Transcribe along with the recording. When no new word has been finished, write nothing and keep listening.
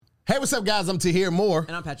Hey, what's up, guys? I'm Tahir Moore.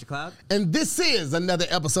 And I'm Patrick Cloud. And this is another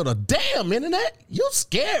episode of Damn Internet, You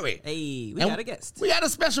Scary. Hey, we got a guest. We got a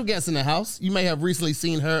special guest in the house. You may have recently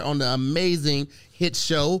seen her on the amazing hit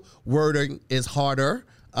show, Wording is Harder.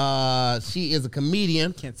 She is a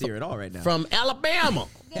comedian. Can't see her at all right now. From Alabama.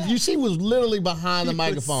 She was literally behind the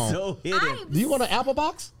microphone. So hidden. Do you want an Apple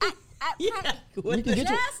box? Yeah. We can get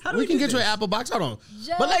you. How do We can do get you an this? Apple box. Hold on.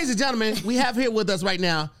 But ladies and gentlemen, we have here with us right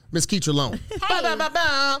now Miss Keitra Lone.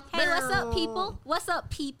 Hey, what's up, people? What's up,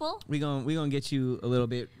 people? We gonna get you a little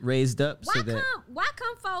bit raised up so that. Why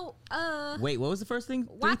come for Wait, what was the first thing?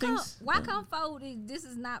 why Three come things. why come for this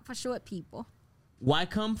is not for short people. Why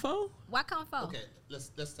come fo? Why come for Okay,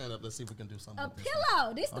 let's stand up. Let's see if we can do something. a with this.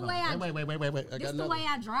 pillow? This the Hold way on. I Wait. I this got the another. way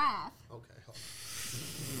I drive. Okay. Hold on.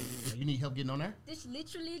 You need help getting on there? This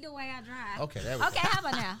literally the way I drive. Okay, there we Okay, how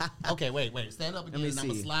about now? go. Okay, wait. Stand up again, me and I'm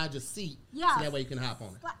gonna see. slide your seat Yeah. so that way you can hop on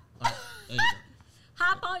it. What? All right, there you go.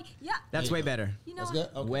 Hop on. Yeah. That's There way you go. better. You know That's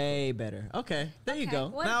what? good. Okay. Way better. Okay, there you Okay, go.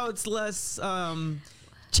 what- Now it's less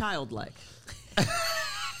childlike.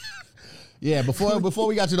 Yeah, before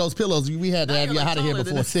we got to those pillows, we had to Now have you're you like out of here taller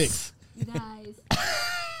than before us. 6.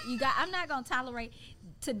 You guys. I'm not gonna tolerate.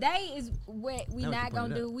 Today is what we Now we not can gonna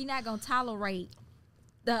put it do. We not gonna tolerate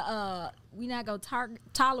the we not gonna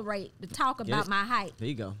tolerate the talk Get about it? my height. There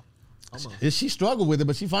you go. Almost. She struggled with it,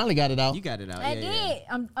 but she finally got it out. You got it out. I did.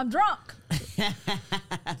 I'm drunk.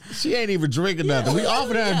 She ain't even drinking nothing. We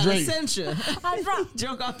offered her a drink. Essentia. I'm drunk.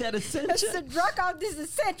 Drunk off that It's essentia. a drunk off this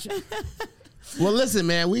essential. Well, listen,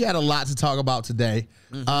 man, we got a lot to talk about today.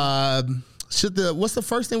 Mm-hmm. What's the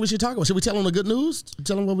first thing we should talk about? Should we tell them the good news?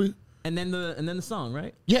 Tell them what we? And then the song,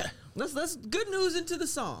 right? Yeah. Let's good news into the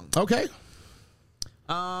song. Okay.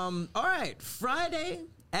 All right, Friday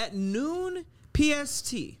at noon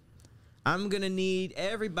PST. I'm gonna need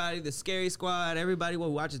everybody, the Scary Squad, everybody who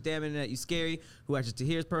watches Damn Internet You Scary, who watches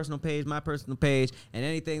Tahir's personal page, my personal page, and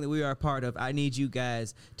anything that we are a part of. I need you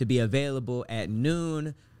guys to be available at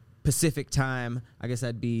noon Pacific time. I guess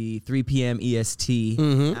that'd be 3 p.m. EST.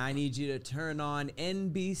 I need you to turn on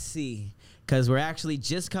NBC because we're actually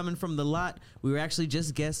just coming from the lot. We were actually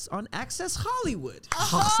just guests on Access Hollywood.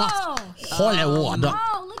 Oh, Hollywood.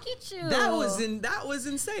 oh, look at you. That was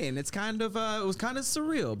insane. It's kind of it was kind of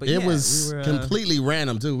surreal, but It yeah, was we were, completely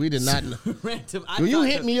random too. We did not. random. When you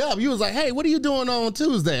hit me up, you was like, "Hey, what are you doing on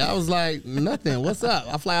Tuesday?" I was like, "Nothing. What's up?"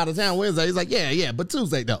 I fly out of town Wednesday. He's like, "Yeah, but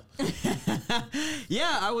Tuesday though."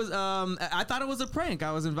 Yeah, I was. I thought it was a prank.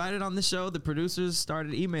 I was invited on the show. The producers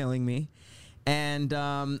started emailing me, and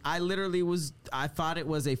I literally was. I thought it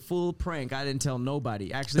was a full prank. I didn't tell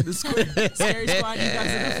nobody. Actually, the Scary Squad, you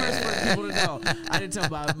guys are the first people to know. I didn't tell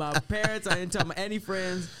my parents. I didn't tell any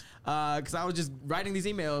friends. Because I was just writing these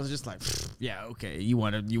emails, just like, yeah, okay, you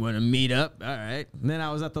want to meet up, all right. And then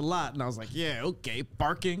I was at the lot, and I was like, yeah, okay,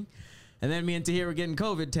 barking. And then me and Tahir were getting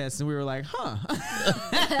COVID tests, and we were like,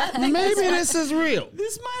 Maybe this is real.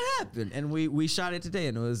 this might happen. And we shot it today,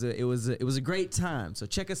 and it was a great time. So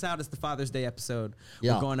check us out. It's the Father's Day episode.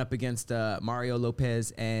 Yeah. We're going up against Mario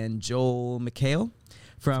Lopez and Joel McHale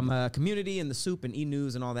from Community and The Soup and E!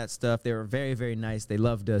 News and all that stuff. They were very, very nice. They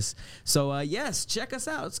loved us. So yes, check us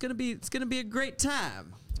out. It's gonna be a great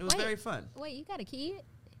time. It was Wait. very fun. Wait, you got a kid?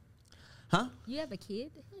 Huh? You have a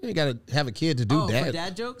kid? You gotta have a kid to do For that.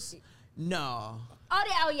 dad jokes? No.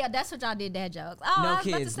 Oh yeah, that's what y'all did, dad jokes. Oh, No I was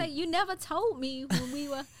about to kids. say you never told me when we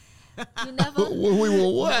were. You never. When we were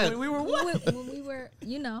what? When we were what? when we were,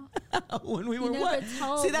 you know. When we were never what?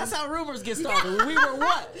 told See, me. that's how rumors get started. When we were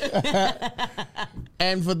what?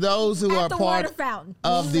 And for those who At are the part water fountain.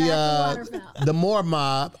 of We the were at the water fountain. the Moore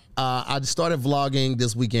Mob, I started vlogging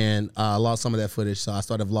this weekend. Lost some of that footage, so I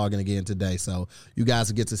started vlogging again today. So you guys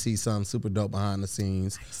will get to see some super dope behind the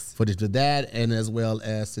scenes footage of that, and as well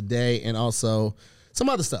as today, and also some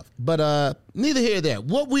other stuff. But neither here nor there.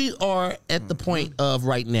 What we are at the point of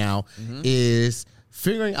right now is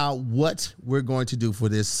figuring out what we're going to do for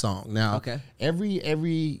this song. Now, Okay.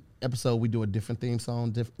 every episode we do a different theme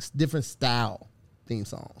song, different style theme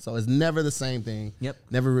song. So it's never the same thing. Yep.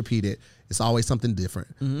 Never repeat it. It's always something different.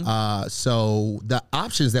 So the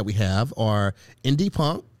options that we have are indie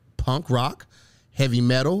punk, punk rock, heavy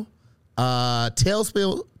metal,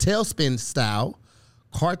 tailspin style,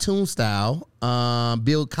 cartoon style,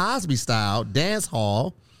 Bill Cosby style, dance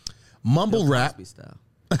hall, mumble rap, Cosby style.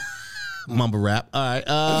 mumble rap. All right.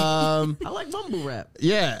 I like mumble rap.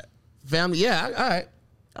 Yeah. Family. Yeah. All right.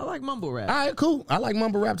 I like mumble rap. All right. Cool. I like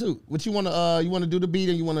mumble rap too. What you wanna? You wanna do the beat,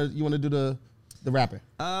 and you wanna do the rapping?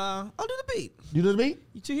 I'll do the beat. You do the beat.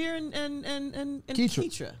 You two here and Keitra.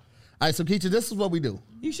 Keitra. All right. So Keitra, this is what we do.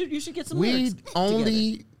 You should get some We lyrics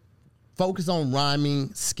only together. focus on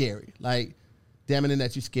rhyming scary. Like Damn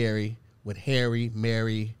Internet You Scary with Harry,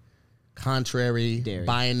 Mary, Contrary, Dairy.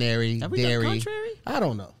 Binary, Have we done Dairy. contrary? I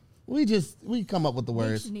don't know. We come up with the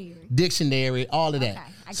words. Dictionary. Dictionary, all of that. Okay,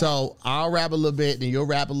 I got So I'll rap a little bit, then you'll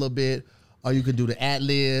rap a little bit, or you can do the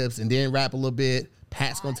ad-libs and then rap a little bit.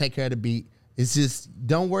 Pat's going to take care of the beat. It's just,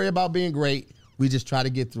 don't worry about being great. We just try to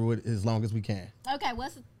get through it as long as we can. Okay,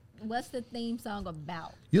 what's the theme song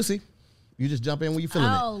about? You'll see. You just jump in when you're feeling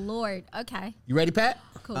Oh Lord. Okay. it. You ready, Pat?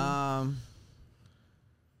 Cool.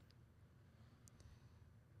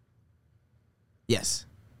 Yes.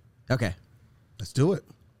 Okay. Let's do it.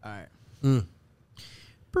 All right. Mm.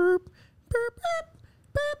 Boop, boop, boop,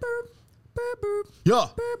 boop, boop, boop, boop, Yeah.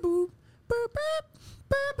 boop, boop, boop, boop,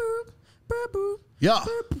 boop, boop, boop. Yeah.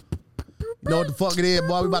 You know what the fuck it is,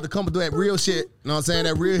 boy? We about to come through that real shit. You know what I'm saying?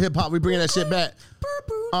 That real hip hop. We bringing that shit back.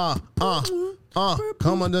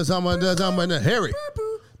 Come on to someone to Harry.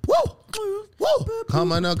 Woo! Woo!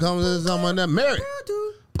 Come on to someone to Mary.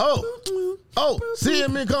 Oh,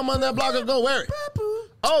 seeing me come on that block and go Harry.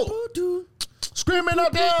 Oh, screaming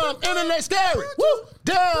out damn internet scary. Woo!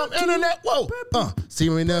 Damn internet, whoa. See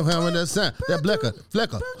me now having the sound. That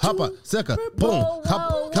flicker, hopper, sicker, boom.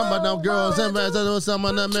 Come on them girls and some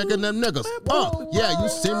of them making them niggas. Yeah, you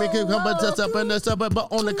see me come and test up in the suburb,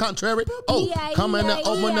 but on the contrary, come in and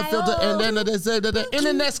open the filter and then they say that the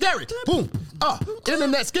internet scary. Boom.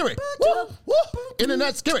 Internet scary. Woo! Woo!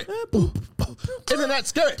 Internet scary. Woo! Internet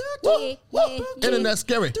scary. Woo! Woo! Internet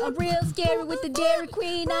scary. I'm real scary with the Dairy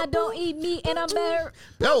Queen. I don't eat meat and I'm better.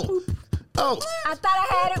 I thought I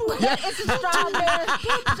had it. Yeah. It's a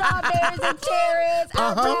strawberries and cherries.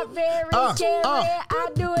 I rap very scary. I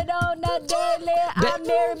do it on the daily. I'm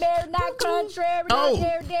Mary, not contrary. Not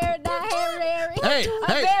dairy, not hairy. I'm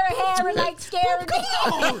very hairy, like scary.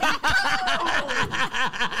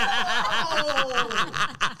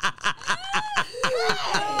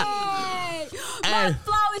 My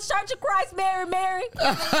flow is Church of Christ, Mary.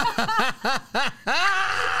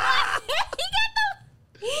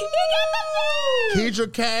 He got the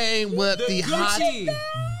Keidra came with the hot Gucci.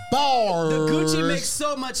 bars. The Gucci makes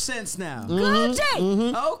so much sense now.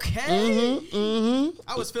 Gucci. Okay.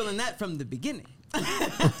 I was feeling that from the beginning. Okay.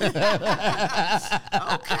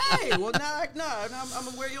 Well, now I'm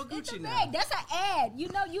gonna wear your It's a Gucci now. bag. That's an ad. You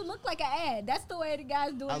know, you look like an ad. That's the way the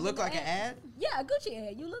guys do it. I look like an ad? Yeah, a Gucci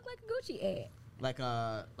ad. You look like a Gucci ad. Like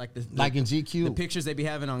the Like in GQ. the pictures they be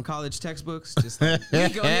having on college textbooks. Just like, we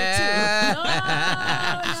go here too.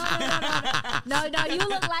 No, you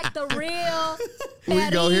look like the real. We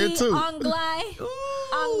go here too. Anglais.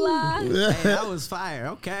 Hey, that was fire.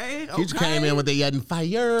 Okay. Keidra came in with the Yet I'm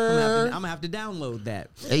Fire. gonna have to download that.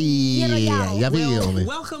 Hey, yeah, feel me.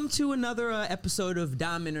 Welcome to another episode of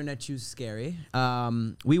Dom Internet You Scary.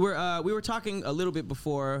 We were talking a little bit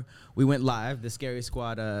before we went live. The Scary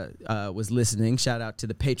Squad was listening. Shout out to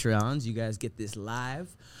the Patreons. You guys get this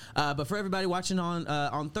live. But for everybody watching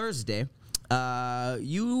on Thursday,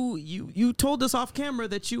 you told us off camera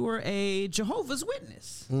that you were a Jehovah's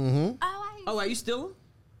Witness. Mm-hmm. Oh, are you still?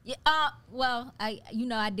 Yeah. Well, I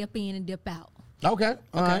dip in and dip out. Okay.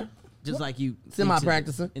 All right. Just like you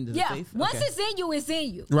Semi-practicing. into the Yeah. faith? Once Okay. it's in you, it's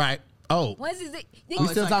in you. Right. Oh. Once it's in, We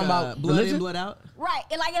It's still talking about blood religion? in, blood out. right.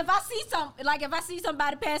 And like if I see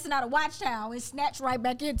somebody passing out of Watchtown, it snatch right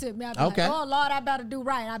back into me. I'll be Okay. like, oh Lord, I better do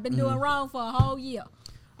right. I've been doing wrong for a whole year.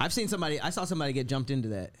 I saw somebody get jumped into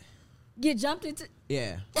that. Get jumped into.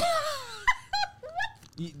 Yeah.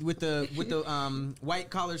 With the white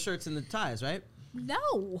collar shirts and the ties, right?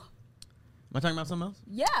 No. Am I talking about something else?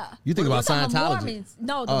 Yeah. You think about We're talking Scientology? Mormons.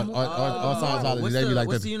 No, the Or Scientology. What's They be like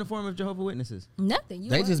what's the, the uniform of Jehovah's Witnesses? nothing. You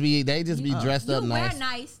they wear- just be dressed you up wear nice.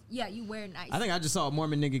 nice. Yeah, you wear nice. I think I just saw a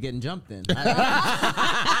Mormon nigga getting jumped then.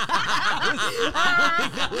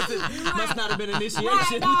 Must not have been initiation.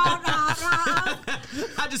 Right, no.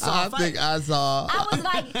 I just saw I a fight. think I saw. I was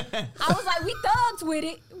like, we thugs with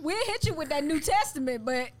it. We'll hit you with that New Testament,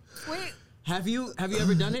 but we Have you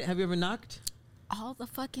ever done it? Have you ever knocked? all the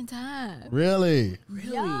fucking time. Really?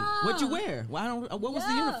 Really? Yeah. What'd you wear? What was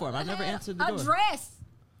the Yeah, uniform? I never had answered the door. A dress.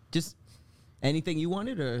 Just anything you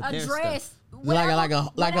wanted or A their dress. stuff?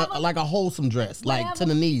 Like a wholesome dress, like to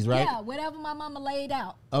the knees, right? Yeah, whatever my mama laid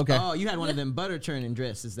out. Okay. Oh, you had one of them butter churning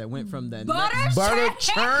dresses that went from the Butter neck. Butter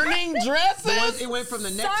churning dresses. It went from the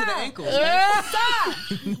neck to the Sir. ankles. Sir,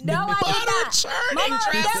 no, I Butter did not. churning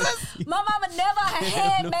dresses. My mama never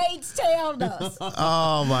had maids tell us.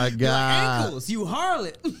 Oh my God. Ankles, you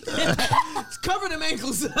harlot. Cover them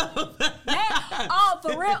ankles up. Oh,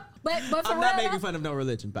 for real. But for I'm real. not making though, fun of no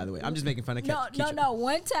religion, by the way. I'm just making fun of Keisha. No.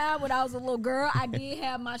 One time when I was a little girl, I did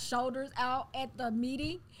have my shoulders out at the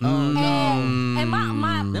meeting. Oh, no. And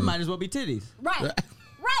my That might as well be titties. right.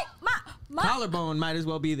 Collarbone might as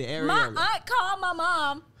well be the My areola. aunt called my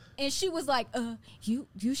mom, and she was like, you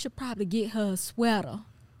should probably get her a sweater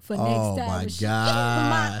for next Oh time. my And she-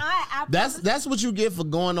 God. I That's what you get for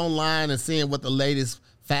going online and seeing what the latest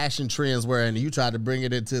fashion trends were, and you tried to bring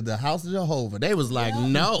it into the House of Jehovah. They was like,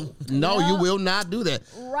 no, you will not do that.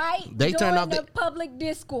 right. They turned off the public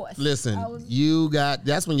discourse. Listen,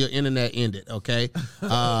 that's when your internet ended, okay?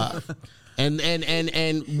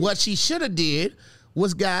 And what she should have did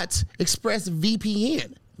was got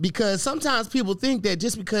ExpressVPN, because sometimes people think that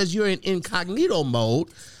just because you're in incognito mode,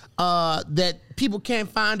 that people can't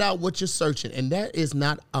find out what you're searching, and that is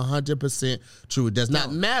not 100% true. It does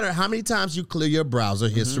not matter how many times you clear your browser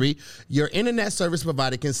history. Your internet service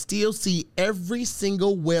provider can still see every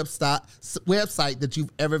single website that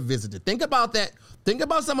you've ever visited. Think about that. Think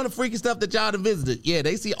about some of the freaky stuff that y'all have visited. Yeah,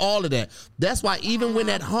 they see all of that. That's why even when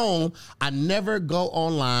at home, I never go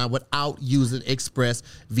online without using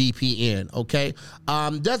ExpressVPN, okay?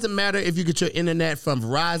 Doesn't matter if you get your internet from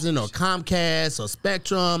Verizon or Comcast or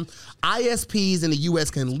Spectrum. ISPs in the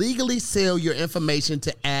U.S. can legally sell your information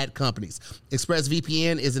to ad companies.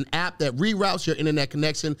 ExpressVPN is an app that reroutes your internet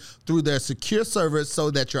connection through their secure servers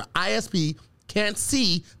so that your ISP can't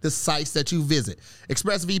see the sites that you visit.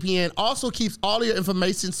 ExpressVPN also keeps all of your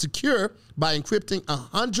information secure by encrypting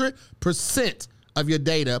 100% of your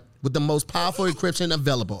data with the most powerful encryption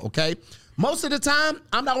available, okay? Most of the time,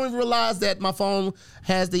 I don't even realize that my phone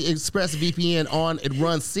has the ExpressVPN on. It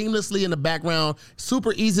runs seamlessly in the background,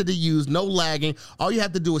 super easy to use, no lagging. All you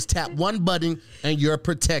have to do is tap one button and you're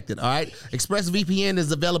protected, all right? ExpressVPN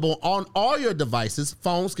is available on all your devices,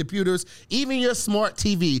 phones, computers, even your smart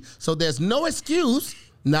TV, so there's no excuse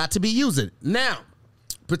not to be using it. Now,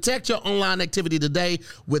 protect your online activity today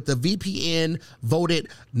with the VPN voted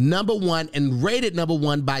 #1 and rated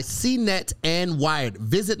 #1 by CNET and Wired.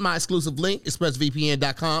 Visit my exclusive link,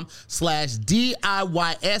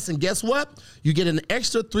 expressvpn.com/DIYS. And guess what? You get an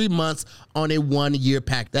extra 3 months on a 1-year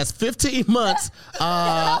pack. That's 15 months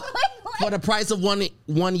for the price of one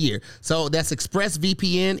year. So that's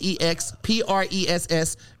ExpressVPN,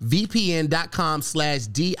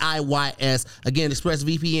 ExpressVPN.com/DIYS. Again,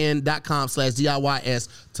 ExpressVPN.com/DIYS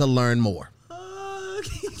to learn more.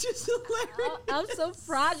 He's just hilarious. I'm so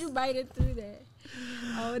proud you made it through that.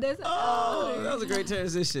 Oh, that's That was a great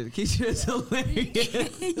transition. Keisha is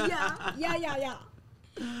hilarious. yeah.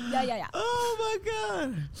 Oh my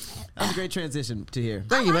God. That was a great transition to hear.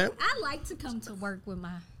 Thank you, man. I like to come to work with Bae.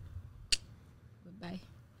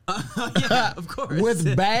 Yeah, of course. With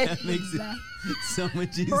Bae? That makes it so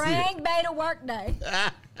much easier. Bring Bae to work day.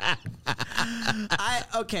 I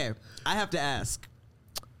have to ask,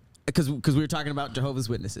 because we were talking about Jehovah's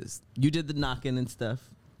Witnesses. You did the knocking and stuff.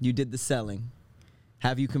 You did the selling.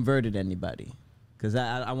 Have you converted anybody? Because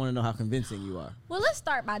I want to know how convincing you are. Well, let's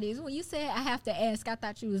start by this. When you said I have to ask, I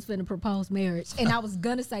thought you was finna propose marriage, and I was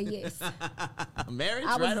gonna say yes. Marriage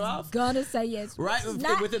I right was off? gonna say yes. Right It's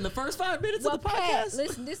not- within the first 5 minutes well, of the Pat, podcast?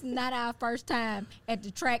 listen, this is not our first time at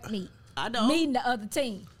the track meet. I know. Meeting the other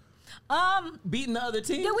team. Beating the other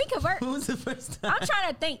team? Did we convert? Who was the first time? I'm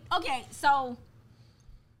trying to think. Okay, so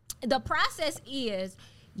the process is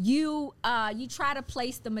you try to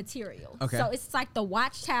place the material. Okay. So it's like the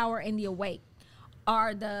Watchtower and the Awake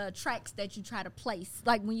are the tracks that you try to place.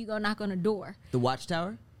 Like when you go knock on a door. The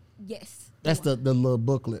Watchtower? Yes. That's the little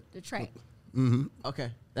booklet. the track.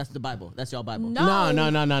 Okay. That's the Bible. That's y'all Bible. No.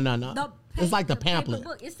 The It's like the paper pamphlet.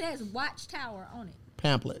 book. It says Watchtower on it.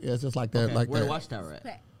 Pamphlet. Yeah, it's just like that. Okay, Like where that. the Watchtower at?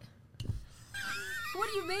 Pat. What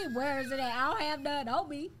do you mean? Where is it at? I don't have none on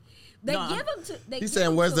me. They No, give them to. He's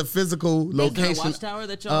saying, where's the physical Is there a location Watchtower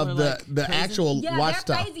that y'all are of the like praising? actual Yeah,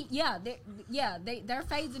 Watchtower? they're phasing. They're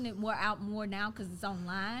phasing it more out more now because it's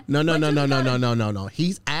online. No. But you can go to-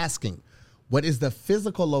 He's asking, what is the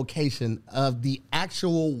physical location of the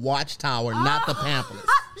actual Watchtower, not the pamphlet?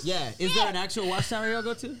 Yeah. Is there an actual Watchtower y'all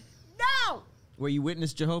go to? No, Where you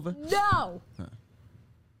witness Jehovah? no,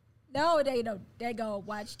 no. They don't. They go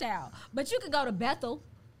Watchtower, but you could go to Bethel.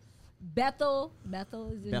 Bethel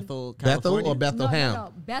is in Bethel, Bethel California? or Bethlehem?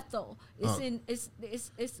 No. Bethel. It's in. It's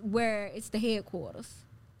where it's the headquarters.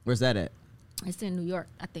 Where's that at? It's in New York,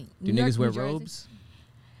 I think. Do New York, niggas wear New Jersey. robes?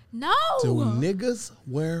 No. Do niggas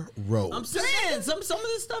wear robes? I'm saying some of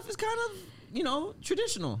this stuff is kind of,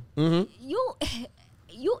 traditional. You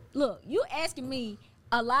look. You asking me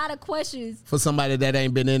a lot of questions. For somebody that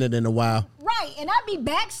ain't been in it in a while. Right, and I be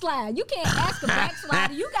backslide. You can't ask a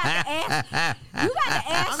backslider. You got to ask.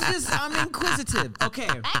 I'm inquisitive. Okay.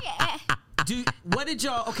 I can ask. What did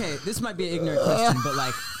y'all? Okay, this might be an ignorant question, but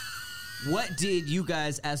like, what did you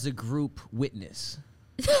guys as a group witness?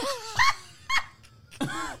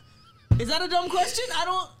 Is that a dumb question? I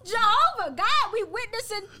don't. Jehovah, God, we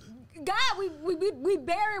witnessing. God, we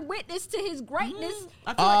bearing witness to His greatness.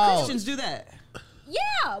 I feel like Christians do that.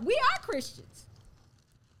 Yeah, we are Christians.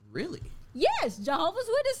 Really? Yes, Jehovah's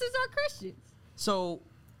Witnesses are Christians. So,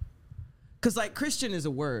 because like Christian is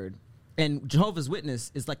a word, and Jehovah's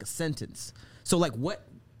Witness is like a sentence. So like what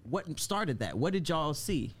started that? What did y'all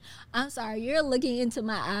see? I'm sorry, you're looking into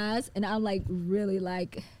my eyes, and I'm like really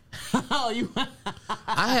like. Oh, you.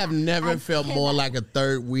 I have never felt more like a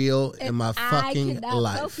third wheel in my fucking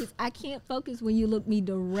life. Focus. I can't focus when you look me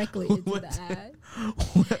directly into the eye.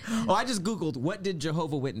 Oh, I just Googled, what did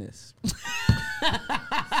Jehovah witness? What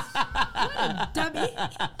a dummy.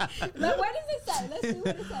 Look, what does it say? Let's see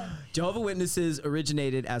what it says. Jehovah Witnesses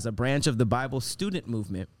originated as a branch of the Bible student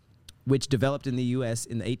movement, which developed in the U.S.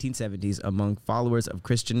 in the 1870s among followers of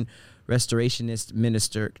Christian restorationist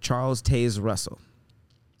minister Charles Taze Russell.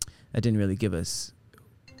 That didn't really give us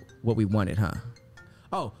what we wanted, huh?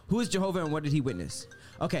 Oh, who is Jehovah and what did he witness?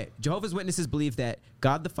 Okay, Jehovah's Witnesses believe that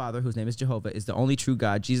God the Father, whose name is Jehovah, is the only true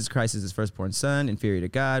God. Jesus Christ is his firstborn son, inferior to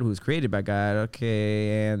God, who was created by God.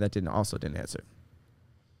 Okay, and that didn't answer.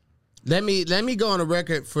 Let me go on the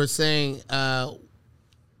record for saying Pat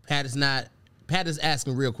is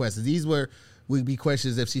asking real questions. These would be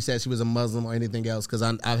questions if she said she was a Muslim or anything else, because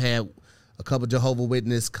I've had a couple Jehovah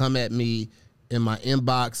Witnesses come at me in my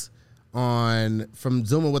inbox from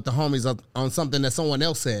Zooming with the homies on something that someone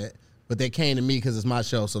else said, but they came to me because it's my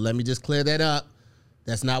show. So let me just clear that up.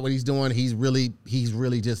 That's not what he's doing. He's really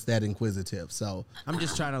just that inquisitive. So I'm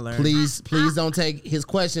just trying to learn. Please don't take his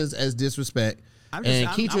questions as disrespect.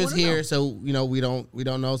 Keetra's here, know. So we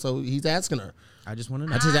don't know. So he's asking her. I just want to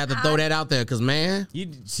know. I just have to throw that out there because, man,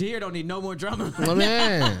 you here don't need no more drama. Well,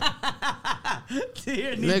 man,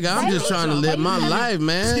 nigga, I'm just trying to live my life,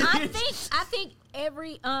 man. I think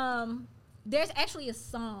every there's actually a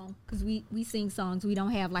song because we sing songs. We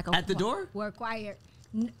don't have like a at the door. We're choir.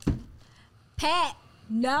 Pat,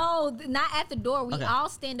 no, not at the door. We all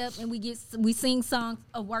stand up and we sing songs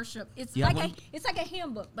of worship. It's like a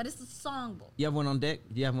hymn book, but it's a song book. You have one on deck?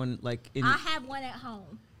 Do you have one like in? I have one at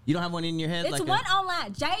home. You don't have one in your head? It's like one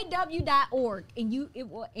online, jw.org, and it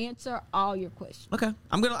will answer all your questions. Okay,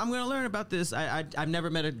 I'm gonna learn about this. I've never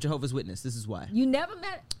met a Jehovah's Witness. This is why. You never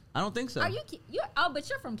met? I don't think so. Are you? But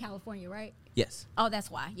you're from California, right? Yes. Oh, that's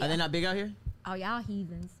why. Yeah. Are they not big out here? Oh, y'all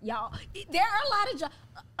heathens. Y'all. There are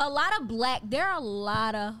a lot of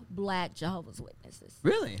black Jehovah's Witnesses.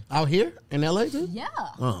 Really? Out here in LA too? Yeah.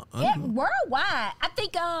 Worldwide. I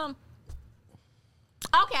think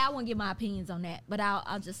okay, I won't give my opinions on that, but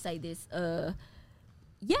I'll just say this. Yeah,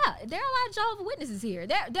 there are a lot of Jehovah's Witnesses here.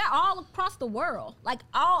 They're all across the world, like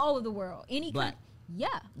all over the world. Any black. Yeah.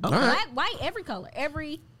 Okay. Black, white, every color,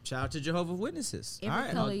 every. Shout out to Jehovah's Witnesses. Every all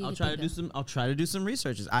right, color I'll try to do some. I'll try to do some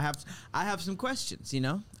researches. I have some questions.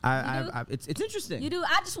 It's interesting. You do.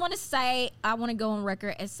 I just want to say I want to go on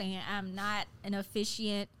record as saying I'm not an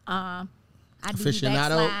officiant. I do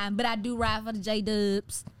backslide, but I do ride for the J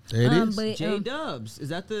Dubs. There it is. J Dubs. Is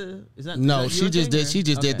that? No, she just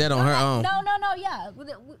did that on her own. No. Yeah,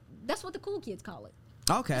 that's what the cool kids call it.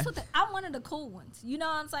 Okay. I'm one of the cool ones. You know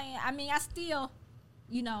what I'm saying? I mean, I still,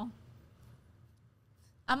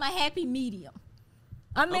 I'm a happy medium.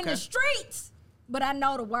 I'm in the streets, but I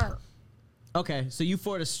know the word. Okay, so you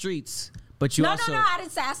for the streets, but you also... No, I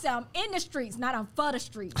didn't say. I said I'm in the streets, not I'm for the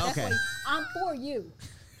streets. Okay. That's I'm for you.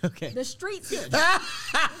 Okay. The streets.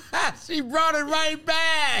 She brought it right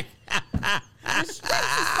back. The streets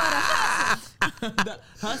is for the hussies. The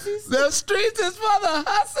hussies? The streets is for the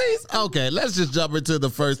hussies. Okay, let's just jump into the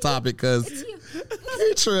first topic because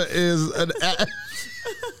Keitra is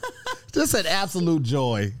just an absolute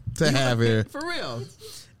joy to have here. For real.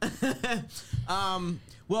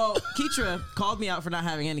 Well, Keitra called me out for not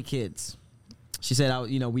having any kids. She said,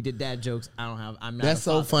 we did dad jokes. I'm not. That's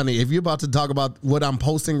so funny. If you're about to talk about what I'm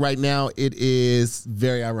posting right now, it is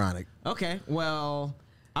very ironic. Okay, well,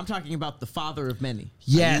 I'm talking about the father of many.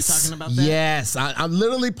 Yes. Are you talking about that? Yes. I'm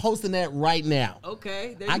literally posting that right now.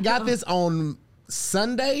 Okay. I got this on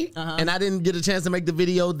Sunday, and I didn't get a chance to make the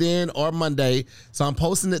video then or Monday, so I'm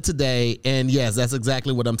posting it today. And yes, that's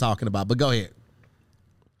exactly what I'm talking about. But go ahead.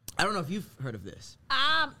 I don't know if you've heard of this.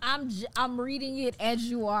 I'm reading it as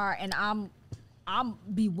you are, and I'm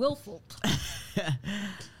bewildered.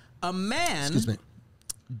 A man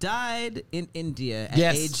died in India at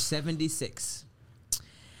age 76.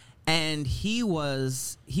 And he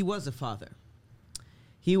was a father.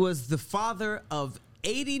 He was the father of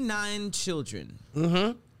 89 children.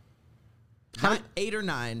 Mm-hmm. Not 8 or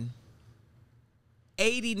 9.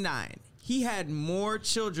 89. He had more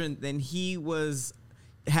children than he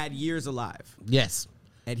had years alive. Yes.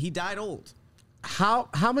 And he died old. How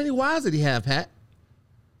many wives did he have, Pat?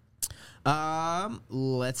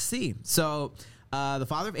 Let's see. So, the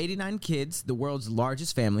father of 89 kids, the world's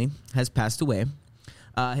largest family, has passed away.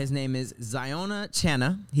 His name is Ziona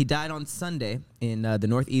Channa. He died on Sunday in the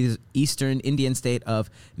northeastern Indian state of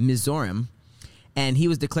Mizoram, and he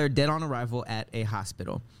was declared dead on arrival at a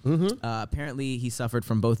hospital. Apparently, he suffered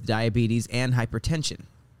from both diabetes and hypertension.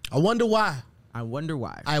 I wonder why. I wonder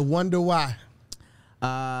why.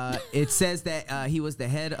 It says that he was the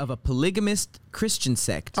head of a polygamist Christian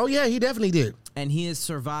sect. Oh, yeah, he definitely did. And he is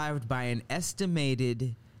survived by an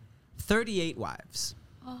estimated 38 wives.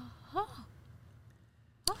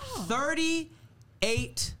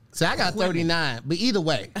 38. So I got 39, but either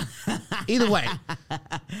way.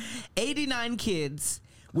 89 kids,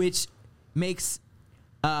 which makes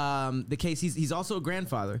the case. He's also a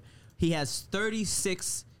grandfather. He has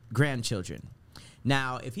 36 grandchildren.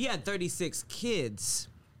 Now, if he had 36 kids,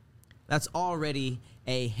 that's already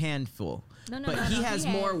a handful. But he has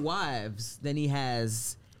more wives than he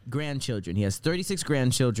has grandchildren. He has 36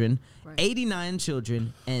 grandchildren, 89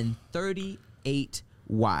 children, and 38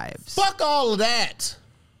 wives. Fuck all of that.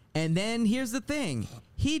 And then here's the thing.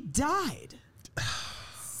 He died.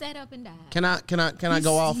 Set up and died. Can I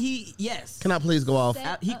go off? Yes. Can I please go off?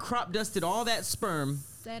 He crop dusted all that sperm,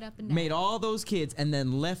 set up and died. made all those kids, and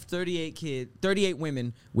then left 38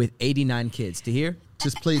 women with 89 kids. To hear?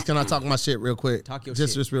 Just please, can I talk my shit real quick? Talk your shit.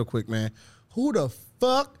 Just real quick, man. Who the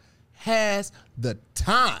fuck has the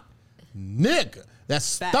time? Nigga.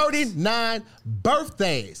 That's Facts. 39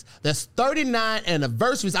 birthdays. That's 39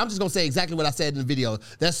 anniversaries. I'm just going to say exactly what I said in the video.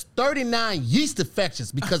 That's 39 yeast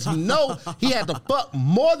infections because you know he had to fuck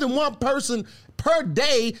more than one person per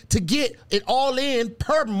day to get it all in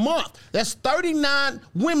per month. That's 39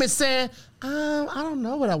 women saying, I don't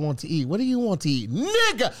know what I want to eat. What do you want to eat?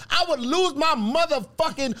 Nigga, I would lose my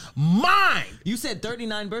motherfucking mind. You said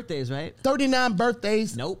 39 birthdays, right? 39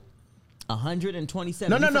 birthdays. Nope.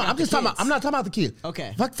 127. No. I'm just talking about. I'm not talking about the kids.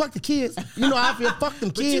 Okay. Fuck the kids. You know how I feel. Fuck them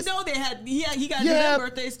kids. But you know they had. He got their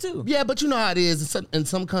birthdays too. Yeah, but you know how it is in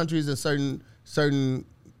some countries and certain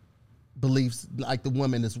beliefs. Like the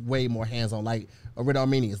woman is way more hands on. Like with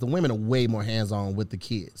Armenians, the women are way more hands on with the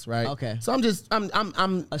kids, right? Okay. So I'm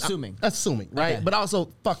assuming, right? Okay. But also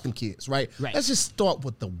fuck them kids, right? Right. Let's just start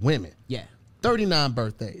with the women. Yeah. 39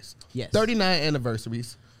 birthdays. Yes. 39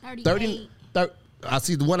 anniversaries. 38. I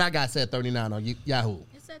see the one I got said 39 on Yahoo.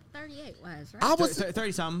 It said 38 was, right? I was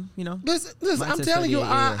 30 something, you know. Listen, Mine I'm says telling you,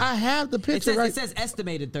 38, yeah. I have the picture It says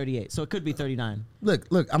estimated 38, so it could be 39. Look,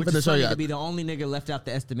 I'm Which gonna is show funny you. to be the only nigga left out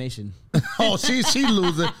the estimation. Oh, she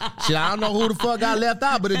losing. Shit, I don't know who the fuck got left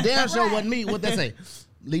out, but the damn show wasn't me. What they say?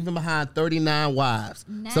 Leaving behind 39 wives.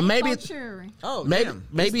 So maybe, Oh,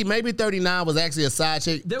 maybe 39 was actually a side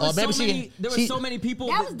chick. There Or was maybe so many people.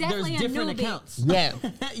 That was definitely there's a different newbie. accounts. Yeah,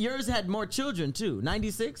 Yours had more children too.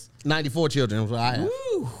 96. 94 children. Was what I have.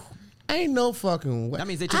 Woo. Ain't no fucking way. That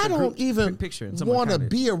means they took I a don't group even picture and someone want to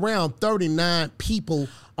counted. be around 39 people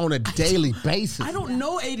on a daily basis. I don't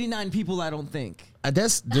know 89 people. I don't think.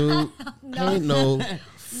 That's dude. Ain't no the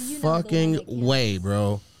fucking one that counts. way,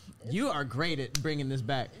 bro. You are great at bringing this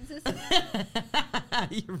back.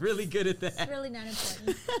 You're really good at that. It's really not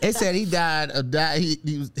important. They said he died of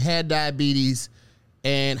had diabetes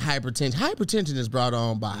and hypertension. Hypertension is brought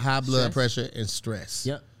on by high blood pressure and stress.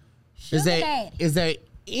 Yep. Is there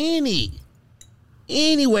any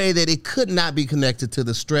way that it could not be connected to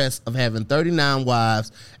the stress of having 39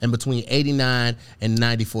 wives and between 89 and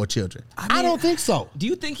 94 children? I don't think so. Do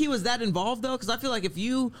you think he was that involved though? Because I feel like if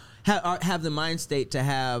you have the mind state to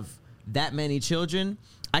have that many children,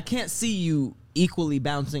 I can't see you equally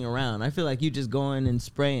bouncing around. I feel like you just going and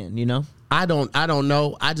spraying, you know? I don't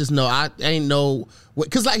know. I just know I ain't know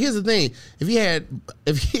what, cause like here's the thing. If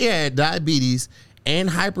he had diabetes and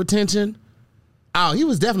hypertension, oh, he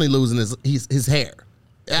was definitely losing his hair.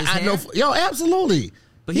 I know, yo, absolutely.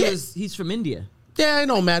 But he's from India. Yeah, it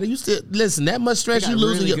don't matter. You still listen. That much stress, He you got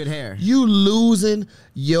losing really your good hair. You losing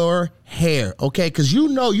your hair, okay? Because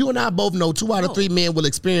you and I both know 2 out of 3 men will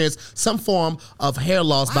experience some form of hair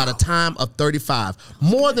loss by the time of 35.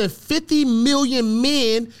 More than 50 million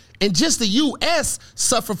men in just the U.S.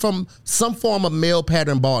 suffer from some form of male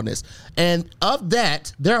pattern baldness, and of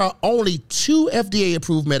that, there are only 2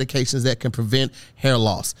 FDA-approved medications that can prevent hair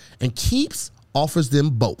loss, and Keeps offers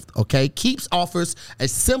them both, okay? Keeps offers a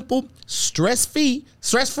simple, stress-free,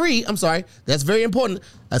 that's very important,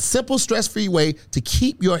 a simple, stress-free way to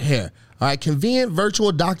keep your hair, All right, convenient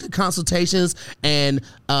virtual doctor consultations and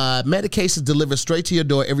medications delivered straight to your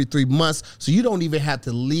door every 3 months, so you don't even have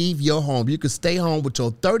to leave your home. You can stay home with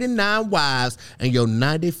your 39 wives and your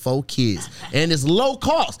 94 kids, and it's low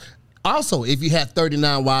cost. Also, if you have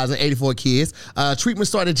 39 wives and 84 kids, treatment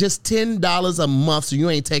started just $10 a month, so you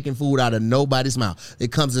ain't taking food out of nobody's mouth.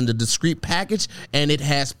 It comes in the discreet package, and it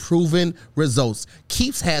has proven results.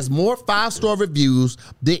 Keeps has more 5-star reviews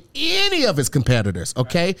than any of its competitors,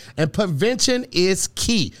 okay? And prevention is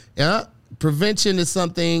key. Prevention is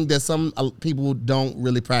something that some people don't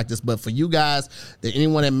really practice, but for you guys,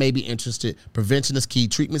 anyone that may be interested, prevention is key.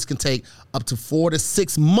 Treatments can take up to 4 to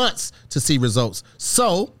 6 months to see results.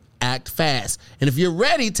 So, act fast. And if you're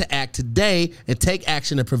ready to act today and take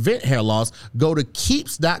action to prevent hair loss, go to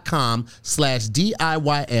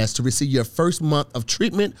keeps.com/DIYS to receive your first month of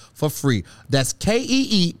treatment for free. That's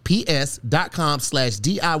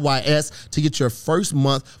KEEPS.com/DIYS to get your first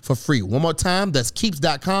month for free. One more time, that's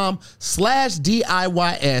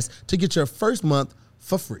keeps.com/DIYS to get your first month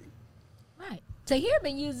for free. Right. Tahir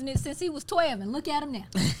been using it since he was 12, and look at him now.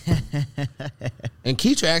 And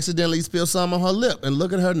Keitra accidentally spilled some on her lip, and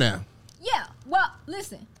look at her now. Yeah. Well,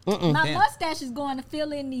 listen. My mustache is going to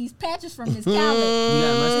fill in these patches from this cowlick. You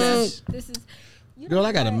got a mustache? This is. You Girl, don't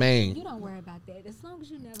I got a worry- mane. You don't worry about that. As long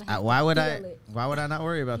as you never have Why to would feel I? it. Why would I not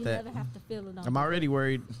worry about You that? never have to feel it on I'm already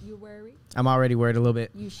worried. You worried? I'm already worried a little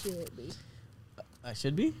bit. You should be. I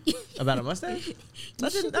should be about a mustache.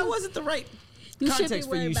 That wasn't the right You should be context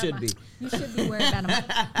for worried you. about Should my- be. You should be worried about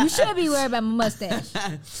you should be worried about my mustache.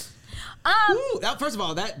 Ooh, first of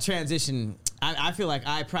all, that transition, I feel like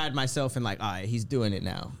I pride myself in like, all right, he's doing it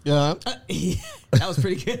now. Yeah. That was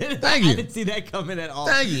pretty good. Thank you. I didn't see that coming at all.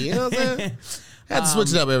 Thank you. You know what I'm saying? Had to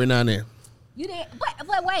switch it up every now and then. You did.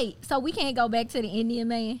 But wait. So we can't go back to the Indian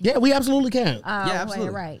man? Yeah, we absolutely can. Yeah,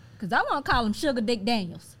 absolutely. Right. Because I want to call him Sugar Dick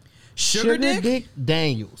Daniels. Sugar Dick?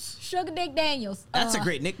 Daniels. Sugar Dick Daniels. That's a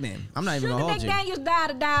great nickname. I'm not even Sugar gonna hold Dick you. Daniels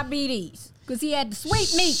died of diabetes because he had the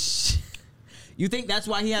sweet meat. You think that's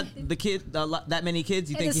why he had the kid that many kids?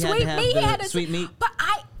 You think The he had to have he had the a- sweet meat? But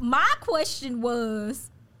my question was,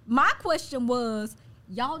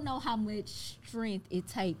 y'all know how much strength it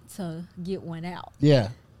takes to get one out. Yeah.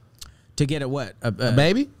 To get a what? A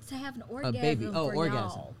baby? To have an A orgasm baby. Oh, for orgasm.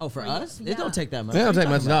 y'all. Oh, for us? for It don't y'all. take that much. It don't What take you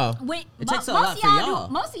much talking at about? all. When, It takes a most lot of for y'all y'all.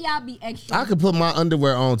 Do, most of y'all be extra. I could put my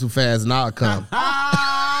underwear on too fast and I'll come.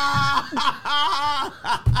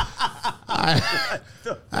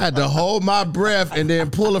 I had to hold my breath and then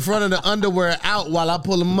pull the front of the underwear out while I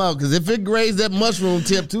pull them up. Because if it grazed that mushroom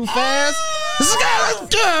tip too fast,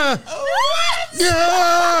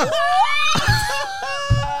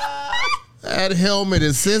 that helmet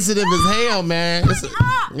is sensitive as hell, man.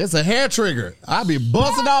 It's a hair trigger. I'll be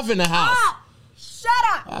busting off in the house. Shut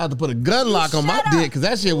up. I have to put a gun lock on my Shut up. dick because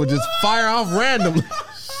that shit would just fire off randomly.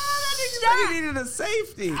 You needed a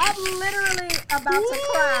safety. I'm literally about to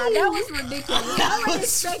cry. That was ridiculous. I wasn't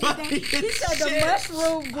expecting that. He said the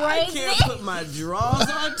mushroom I grazed can't it. put my drawers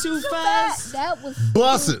on too fast. That was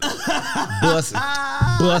Bust it. Bust it.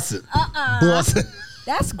 Bust it. Bust it.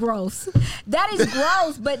 that's gross. That is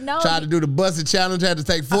gross. But no. Tried to do the busted challenge. Had to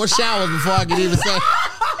take 4 showers before I could even say.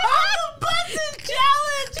 busted challenge.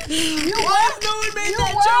 You Why were no one made you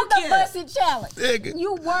that were joke the yet? busted challenge. Nigga.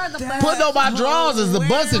 You were the busted. Putting on my drawers is the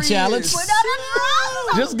busted Hilarious. challenge. Put on the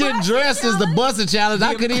drawers. Just getting dressed is the busted challenge.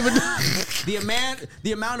 I couldn't even do.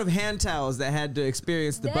 The amount of hand towels that had to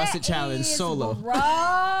experience the busted challenge is solo.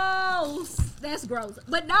 Gross. That's gross.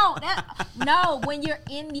 But no, when you're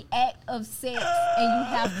in the act of sex and you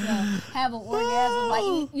have to have an orgasm,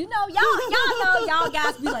 like you know, y'all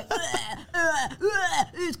guys be like,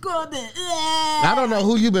 it's coming. I don't know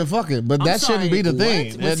who you been fucking, but that shouldn't be the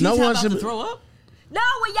thing. Was No he one about should. to throw up? No,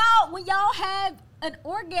 when y'all have an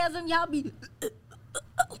orgasm, y'all be.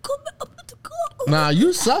 Nah,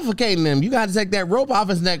 you suffocating them. You got to take that rope off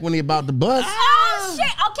his neck when he about to bust. Oh shit!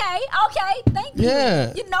 Okay, thank you.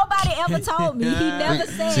 Yeah. Nobody ever told me. He never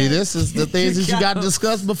said. See, this is the things that you got to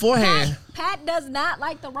discuss beforehand. Pat does not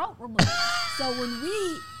like the rope removal. So when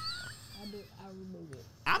I remove it.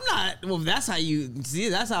 I'm not. Well, that's how you see.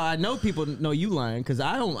 That's how I know people know you lying because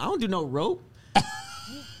I don't do no rope. I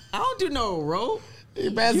don't do no rope. You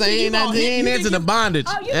better You say he think you ain't gonna- into the bondage.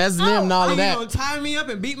 That's them and all Are of you that. gonna tie me up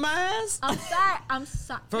and beat my ass? I'm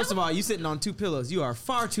sorry. First of all, you sitting on 2 pillows. You are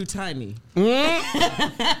far too tiny.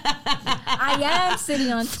 I am sitting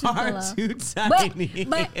on 2 Far pillows. too tiny.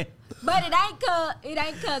 But it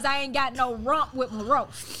ain't cause I ain't got no rump with my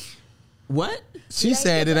rope. What? She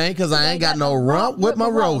said it ain't because I ain't got no rump with my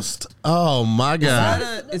roast. Oh my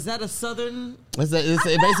God. Is that a southern? It's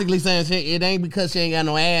basically saying it ain't because she ain't got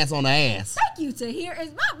no ass on the ass. Thank you, Tahir.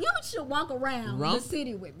 You should walk around Rump? the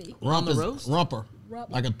city with me. Rump the is roast? rumper. Rump.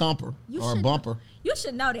 Like a thumper or a bumper. You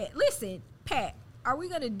should know that. Listen, Pat, are we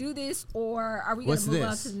going to do this or are we going What's to move on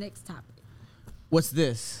this? to the next topic? What's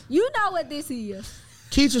this? You know what this is.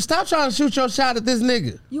 Keisha, stop trying to shoot your shot at this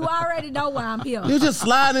nigga. You already know why I'm here. You just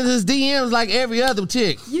slide in his DMs like every other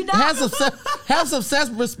chick. You know- have some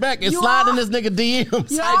self-respect and You slide in are- this nigga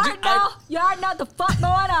DMs. You already know what the fuck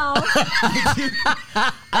going on.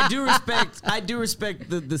 I do respect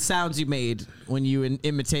the sounds you made when you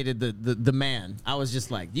imitated the man. I was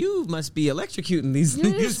just like, you must be electrocuting these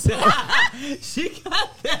niggas. She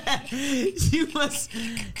got that. She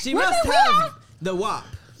must have the WAP.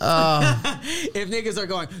 If niggas are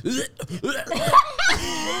going,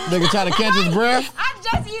 Nigga try to catch his breath. I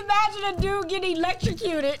just imagine a dude getting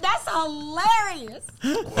electrocuted. That's hilarious.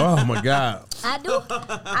 Oh my God. I do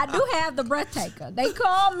have the breath taker. They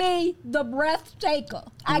call me the breath taker.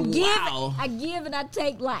 I give and I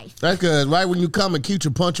take life. That's good. Right when you come and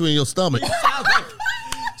Keisha punch you in your stomach.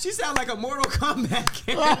 she sound like a Mortal Kombat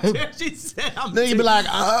character. She said, Then you be like,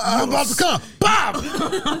 I'm about to come. Bob!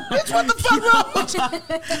 Bitch, what the fuck wrong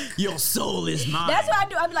with you? your soul is mine. That's what I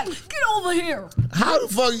do. I be like, get over here. How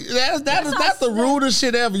the fuck? That's the rudest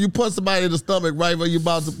shit ever. You punch somebody in the stomach right when you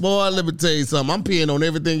about to. Boy, let me tell you something. I'm peeing on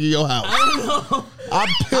everything in your house. I don't know. I'm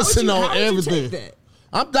pissing on How would you everything. take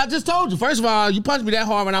that? I just told you. First of all, you punched me that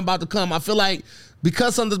hard when I'm about to come. I feel like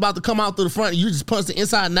because something's about to come out through the front, you just punch the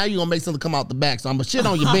inside. Now you're gonna make something come out the back. So I'm gonna shit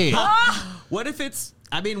on your bed. What if it's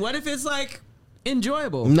like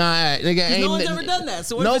enjoyable? Nah, nigga, ain't no one's ever done that.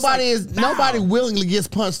 So what if it's like, nobody willingly gets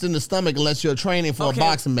punched in the stomach unless you're training for a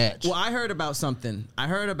boxing match. Well, I heard about something. I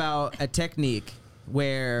heard about a technique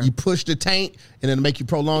where You push the tank and then make you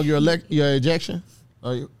prolong your ejection.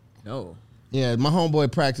 no. Yeah, my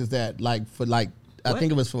homeboy practiced that I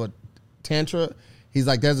think it was for tantra. He's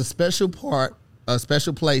like, there's a special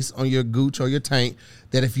place on your gooch or your tank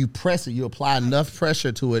that if you press it, you apply enough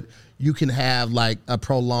pressure to it, you can have like a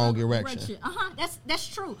prolonged erection. That's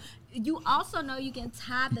true. You also know you can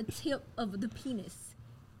tie the tip of the penis.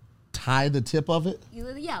 Tie the tip of it?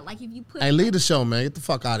 Yeah, like if you put. Hey, leave the show, man. Get the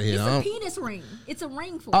fuck out of here. It's a penis ring. It's a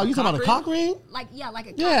ring for. Oh, you talking about a cock ring? Like a.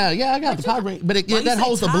 Cock Yeah, I got the cock ring, but that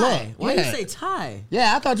holds the blood. Why yeah. do you say tie?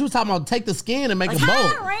 Yeah, I thought you was talking about take the skin and make a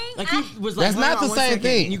bow. ring. Like he was like, That's not the same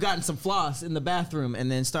thing. And you got in some floss in the bathroom and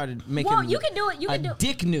then started making. Well, you can do it. You can do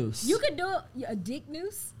dick noose. You can do it. A dick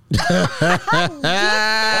noose. That's what I know.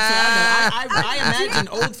 I imagined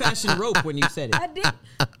old-fashioned rope when you said it. A dick.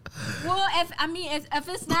 Well, if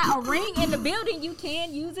it's not a ring in the building, you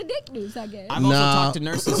can use a dick noose, I guess. I've also talked to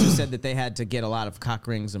nurses who said that they had to get a lot of cock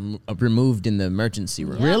rings removed in the emergency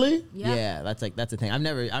room. Really? Yeah, that's a thing. I've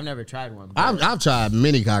never tried one. I've tried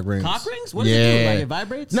many cock rings. Cock rings? What does it do? Like it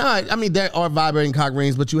vibrates? No, I mean there are vibrating cock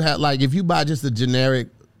rings, but you have like if you buy just the generic,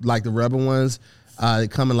 like the rubber ones, they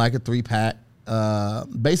come in like a 3-pack.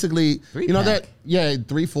 Basically, you know that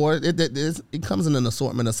 3, 4. It comes in an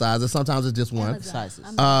assortment of sizes. Sometimes it's just one. Sizes.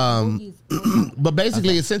 But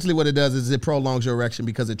basically, essentially, what it does is it prolongs your erection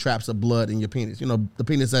because it traps the blood in your penis. You know, the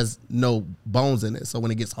penis has no bones in it, so when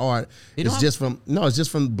it gets hard, it's just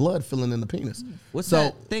from blood filling in the penis. What's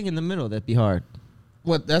that thing in the middle that'd be hard?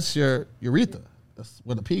 What? That's your urethra. That's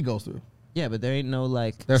where the pee goes through. Yeah, but there ain't no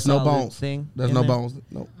like. There's no solid bones. Thing. There's no bones.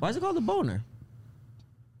 No. Why is it called a boner?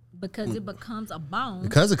 Because it becomes a bone.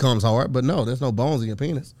 Because it comes hard, but no, there's no bones in your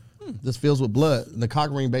penis. This fills with blood. And the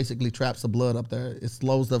cock ring basically traps the blood up there. It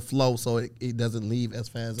slows the flow so it doesn't leave as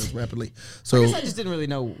fast as rapidly. So I guess I just didn't really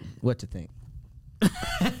know what to think.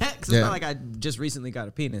 Because it's not like I just recently got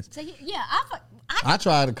a penis. So yeah, I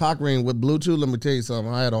tried a cock ring with Bluetooth. Let me tell you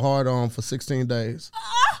something. I had a hard on for 16 days.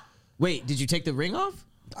 Wait, did you take the ring off?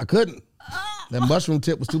 I couldn't. That mushroom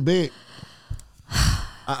tip was too big.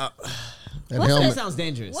 That sounds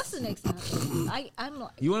dangerous. What's the next time? I'm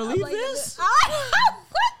like, you want to leave this? What?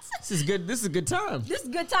 This is good. This is a good time. This is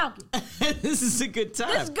good talking. This is a good time.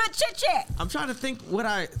 This is good chit chat. I'm trying to think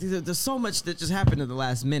there's so much that just happened in the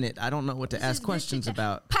last minute. I don't know what to ask questions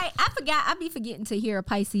about. I be forgetting to hear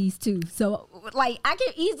Pisces too. So like I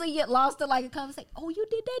can easily get lost in like a conversation. Oh, you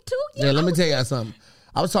did that too? Yeah, let me tell you something.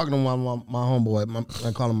 I was talking to my homeboy.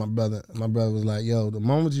 I call him my brother. My brother was like, yo, the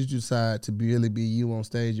moment you decide to really be you on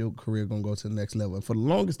stage, your career going to go to the next level. And for the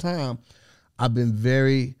longest time, I've been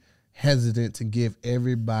very hesitant to give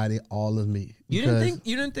everybody all of me. You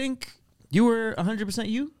didn't think you were 100%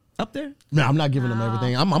 you? Up there? No, I'm not giving them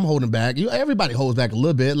everything. I'm holding back. Everybody holds back a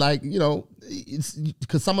little bit. Like, it's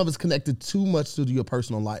because some of it's connected too much to your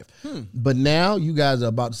personal life. But now you guys are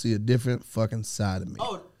about to see a different fucking side of me.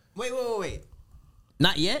 Oh, wait.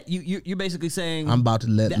 Not yet? You're basically saying I'm about to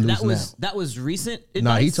let loose now. That was recent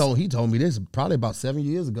No, advice? he told me this probably about 7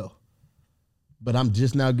 years ago. But I'm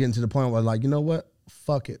just now getting to the point where, like, you know what?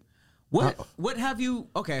 Fuck it. What have you...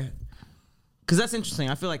 Okay. Because that's interesting.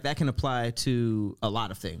 I feel like that can apply to a lot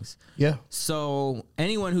of things. Yeah. So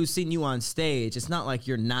anyone who's seen you on stage, it's not like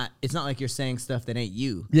you're saying stuff that ain't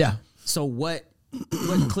you. Yeah. So what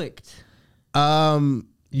clicked?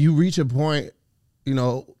 You reach a point,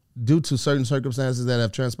 due to certain circumstances that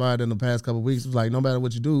have transpired in the past couple of weeks, it's like no matter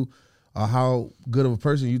what you do or how good of a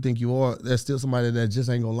person you think you are, there's still somebody that just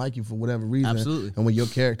ain't gonna like you for whatever reason. Absolutely. And when your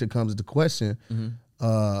character comes into question,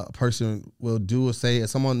 a person will do or say,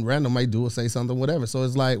 someone random might do or say something, whatever. So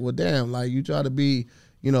it's like, well, damn, like you try to be,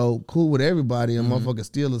 cool with everybody and motherfuckers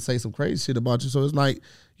still say some crazy shit about you. So it's like,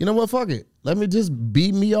 you know what, fuck it. Let me just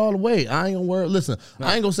be me all the way. I ain't gonna worry. Listen,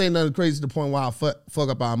 I ain't gonna say nothing crazy to the point where I fuck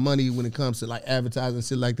up our money when it comes to like advertising and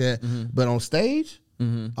shit like that. But on stage,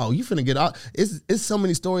 oh, you finna get out. It's so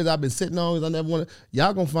many stories I've been sitting on. I never want to.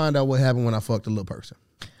 Y'all gonna find out what happened when I fucked a little person.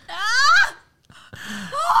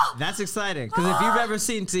 That's exciting because if you've ever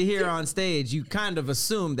seen Tahir on stage, you kind of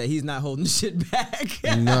assume that he's not holding shit back.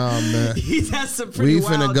 No, man. He has some pretty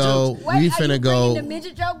wild jokes. Wait, we are finna you go. bringing the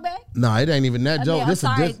midget joke back? No, it ain't even that joke. I'm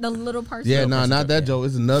sorry, the little person. Yeah, no, not that joke.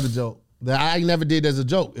 It's another joke that I never did as a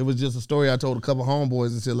joke. It was just a story I told a couple homeboys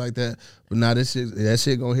and shit like that. But now that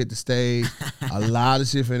shit gonna hit the stage. A lot of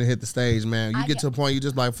shit finna hit the stage, man. You get to a point you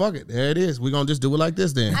just like, fuck it. There it is. We gonna just do it like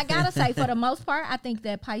this then. I gotta say, for the most part, I think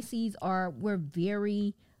that Pisces we're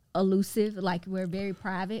very elusive, like we're very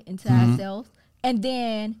private into ourselves, and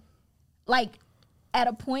then like at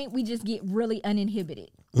a point we just get really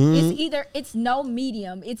uninhibited. It's no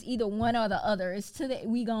medium. It's either one or the other. It's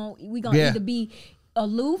we gonna either be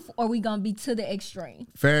aloof or we gonna be to the extreme.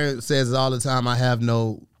 Farron says it all the time. I have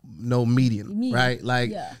no medium, right?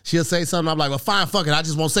 Like she'll say something. I'm like, well, fine, fuck it. I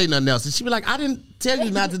just won't say nothing else. And she'll be like, I didn't tell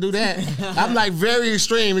you not to do that. I'm like very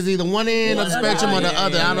extreme. It's either one end of the spectrum or the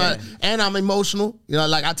other. And I'm emotional.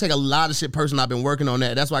 Like I take a lot of shit personal. I've been working on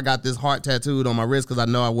that. That's why I got this heart tattooed on my wrist because I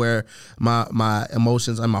know I wear my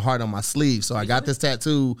emotions and my heart on my sleeve. So I got this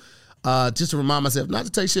tattoo just to remind myself not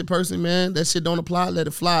to take shit personally, man. That shit don't apply. Let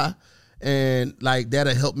it fly. And like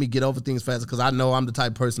that'll help me get over things faster because I know I'm the type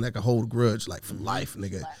of person that can hold a grudge like for life,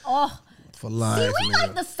 nigga. For life. See, we nigga.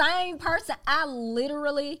 like the same person. I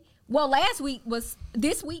literally last week was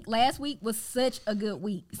such a good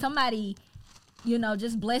week. Somebody,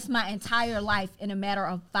 just blessed my entire life in a matter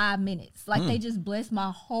of 5 minutes. Like they just blessed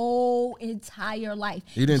my whole entire life.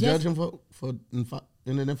 You didn't judge him for in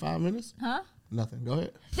 5 minutes? Huh? Nothing. Go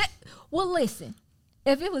ahead. Well, listen,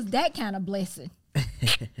 if it was that kind of blessing.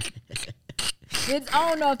 I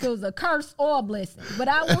don't know if it was a curse or a blessing, but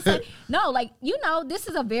I will say no. Like this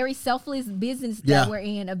is a very selfless business that we're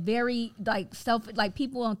in. A very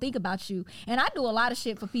people don't think about you, and I do a lot of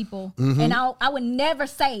shit for people, and I would never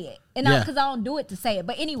say it, and because I don't do it to say it.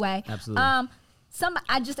 But anyway, absolutely.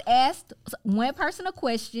 I just asked one person a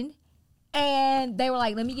question, and they were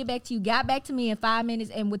like, "Let me get back to you." Got back to me in 5 minutes,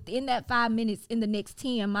 and within that 5 minutes, in the next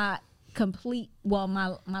 10, my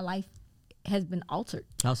life has been altered.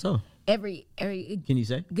 How so? Every Can you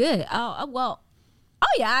say? Good. I'll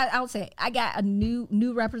say I got a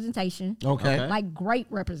new representation. Okay. Like great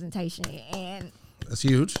representation, and that's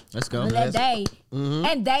huge. Let's go. That day,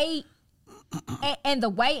 and they, and the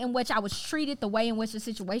way in which I was treated, the way in which the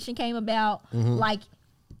situation came about, like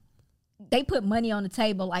they put money on the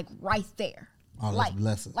table, like right there. Oh, that's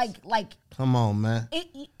blessings. Like. Come on, man.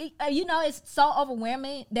 It's so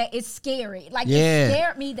overwhelming that it's scary. Like it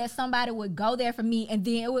scared me that somebody would go there for me, and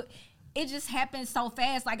then it just happened so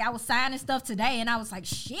fast. Like I was signing stuff today, and I was like,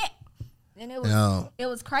 shit, and it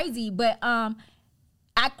was crazy. But I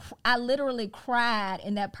literally cried,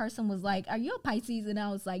 and that person was like, "Are you a Pisces?" And I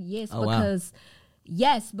was like, "Yes,"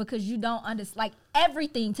 because you don't understand. Like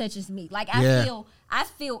everything touches me. Like I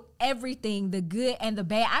feel everything, the good and the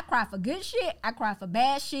bad. I cry for good shit. I cry for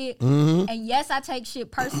bad shit. And yes, I take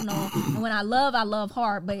shit personal. And when I love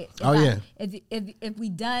hard. But if we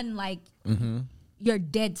done like, you're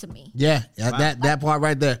dead to me. Yeah, that part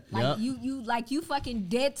right there. Like you fucking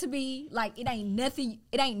dead to me. Like it ain't nothing.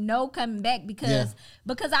 It ain't no coming back because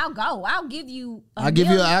I'll go. I'll give you. I'll give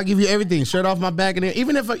you everything. Shirt off my back and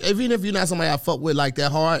even if you're not somebody I fuck with like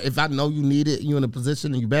that hard, if I know you need it, you in a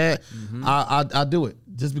position and you bad, I'll do it.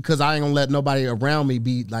 Just because I ain't gonna let nobody around me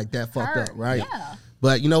be like that fucked up, right? Yeah.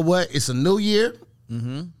 But you know what? It's a new year.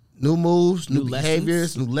 New moves, new New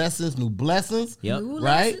behaviors, new lessons, new blessings. Yep. New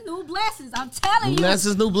Right? lessons, new blessings. I'm telling New you.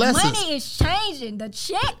 lessons, new blessings. Money is changing. The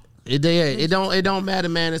check. It don't matter,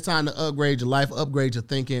 man. It's time to upgrade your life, upgrade your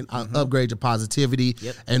thinking, upgrade your positivity.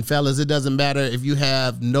 Yep. And fellas, it doesn't matter if you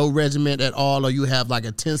have no regiment at all or you have like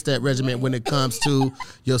a 10-step regiment when it comes to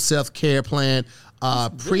your self-care plan.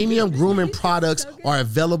 Premium grooming products are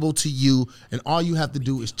available to you, and all you have to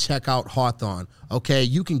do is check out Hawthorne. Okay,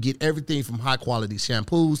 you can get everything from high quality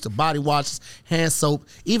shampoos to body washes, hand soap,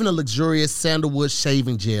 even a luxurious sandalwood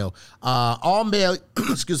shaving gel. All made,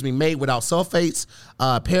 made without sulfates,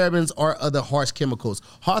 parabens, or other harsh chemicals.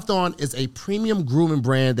 Hawthorne is a premium grooming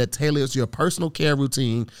brand that tailors your personal care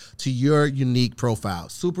routine to your unique profile.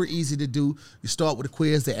 Super easy to do. You start with a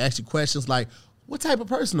quiz. They ask you questions like, what type of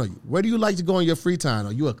person are you? Where do you like to go in your free time?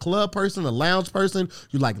 Are you a club person, a lounge person?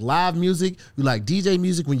 You like live music? You like DJ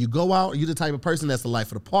music when you go out? Are you the type of person that's the life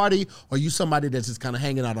of the party? Or are you somebody that's just kind of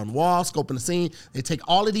hanging out on the wall, scoping the scene? They take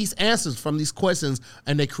all of these answers from these questions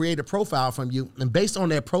and they create a profile from you. And based on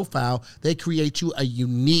that profile, they create you a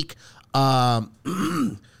unique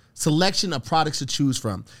selection of products to choose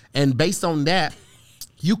from. And based on that,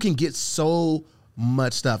 you can get so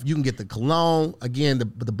much stuff. You can get the cologne, again, the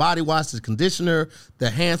body wash, the conditioner, the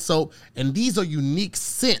hand soap, and these are unique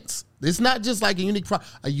scents. It's not just like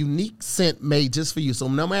a unique scent made just for you. So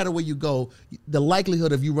no matter where you go, the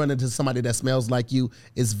likelihood of you running into somebody that smells like you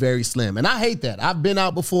is very slim. And I hate that. I've been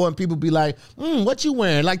out before and people be like, what you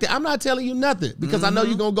wearing? Like that. I'm not telling you nothing because I know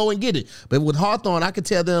you're going to go and get it. But with Hawthorne, I could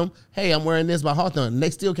tell them, hey, I'm wearing this by Hawthorne. And they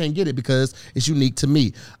still can't get it because it's unique to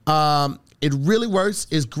me. It really works.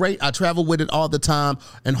 It's great. I travel with it all the time.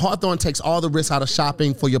 And Hawthorne takes all the risks out of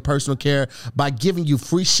shopping for your personal care by giving you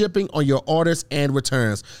free shipping on your orders and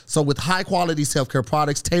returns. So with high quality self-care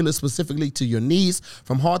products tailored specifically to your needs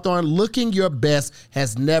from Hawthorne, looking your best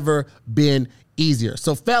has never been easier.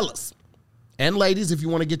 So fellas and ladies, if you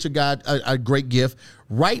want to get your guy a great gift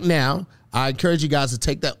right now, I encourage you guys to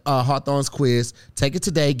take that Hawthorne's quiz. Take it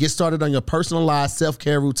today. Get started on your personalized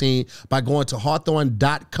self-care routine by going to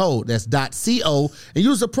hawthorne.co. That's .co. And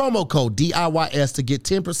use the promo code DIYS to get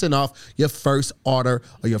 10% off your first order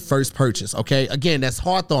or your first purchase. Okay? Again, that's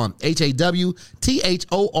Hawthorne,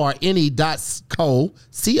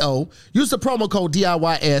 HAWTHORNE.co. Use the promo code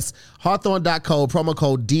DIYS, hawthorne.co, promo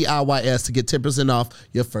code DIYS to get 10% off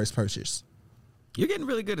your first purchase. You're getting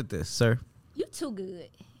really good at this, sir. You too good.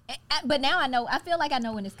 But now I know. I feel like I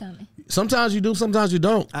know when it's coming. Sometimes you do, sometimes you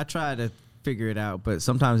don't. I try to figure it out, but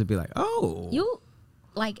sometimes it'd be like, oh. You,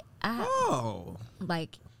 like,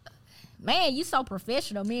 like, man, you so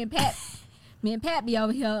professional. Me and Pat be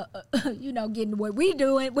over here, getting what we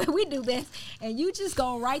doing, what we do best, and you just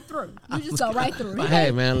go right through. You just go right through.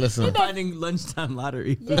 Hey, man, listen. Finding lunchtime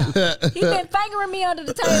lottery. Yeah. He been fingering me under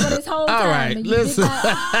the table this whole time. All right, and listen. You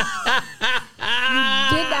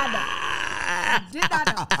did not know.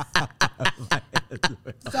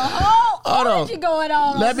 So hold on. You going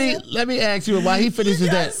on? Let me ask you why he finishes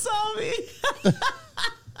that. Saw me. You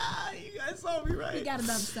guys saw me, right? He got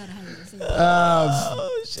another set of haters.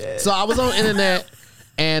 Oh shit. So I was on the internet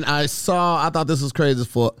and I thought this was crazy as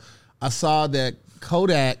fuck. I saw that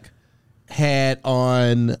Kodak had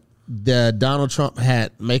on the Donald Trump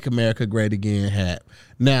hat, "Make America Great Again" hat.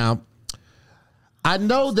 Now, I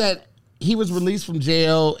know that he was released from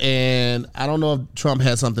jail, and I don't know if Trump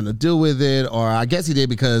had something to do with it, or I guess he did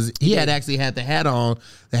because he had actually had the hat on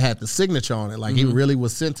that had the signature on it. Like, he really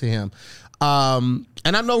was sent to him. And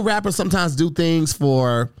I know rappers sometimes do things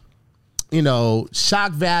for,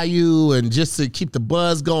 shock value and just to keep the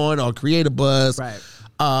buzz going or create a buzz. Right.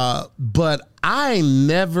 But I ain't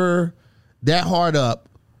never that hard up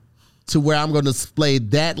to where I'm going to display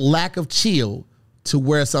that lack of chill to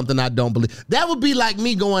wear something I don't believe. That would be like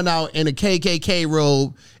me going out in a KKK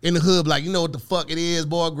robe in the hood, like, you know what the fuck it is,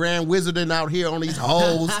 boy, Grand Wizarding out here on these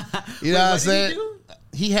hoes. You know what I'm saying?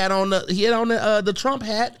 He had on the Trump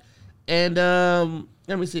hat, and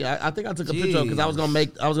let me see. I think I took a picture of it because I was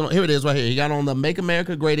gonna here it is right here. He got on the "Make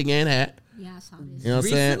America Great Again" hat. Yeah, I saw this. You know what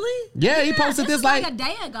I'm saying? Yeah, he posted this like a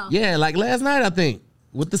day ago. Yeah, like last night I think,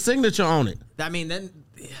 with the signature on it. I mean, then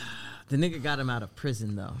the nigga got him out of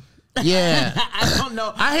prison though. Yeah. I don't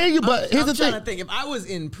know. I hear you, but here's the thing. I'm trying to think. If I was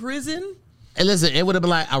in prison, and listen, it would have been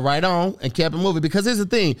like, I write on and kept it moving. Because here's the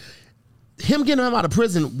thing. Him getting him out of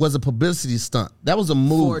prison was a publicity stunt. That was a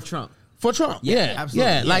move. For Trump. For Trump, yeah,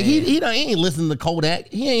 absolutely. yeah. Like he ain't listening to Kodak.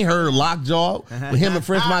 He ain't heard Lockjaw with him and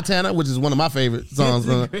French Montana, which is one of my favorite songs.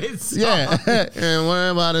 It's a great song. Yeah, and worry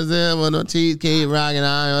about his with no cheesecake rocking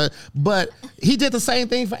on. But he did the same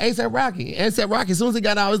thing for A$AP Rocky. A$AP Rocky, as soon as he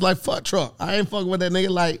got out, he was like, "Fuck Trump. I ain't fucking with that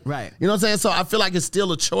nigga." Like, right. You know what I'm saying? So I feel like it's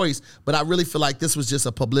still a choice, but I really feel like this was just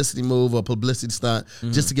a publicity move or a publicity stunt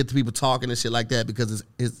just to get the people talking and shit like that. Because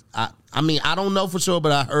I mean, I don't know for sure,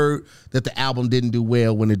 but I heard that the album didn't do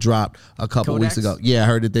well when it dropped a couple weeks ago. Yeah, I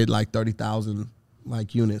heard it did like 30,000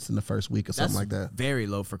 like units in the first week or something like that. Very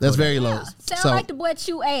low for Kodak. That's very low. Yeah. Sound like the boy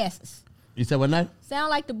chew asses. You said what night? Sound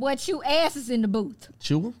like the boy chew asses in the booth.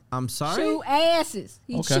 Chew? I'm sorry? Chew asses.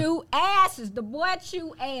 He Okay. chew asses. The boy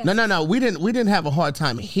chew asses. No. We didn't have a hard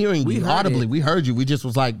time hearing you heard audibly. it. We heard you. We just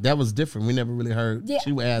was like, that was different. We never really heard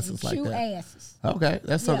chew asses like chew that. asses. Okay.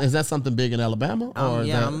 That's Yeah. Is that something big in Alabama? Or is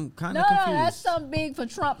Yeah, that, I'm kind No, of confused. that's something big for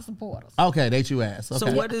Trump supporters. okay, they chew ass. Okay. So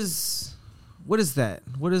what is that?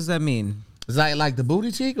 What does that mean? Is that like the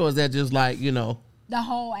booty cheek, or is that just like, you know? The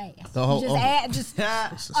whole ass. The whole- just oh. add just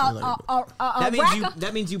That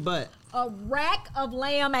means you butt. a rack of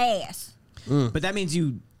lamb ass. But that means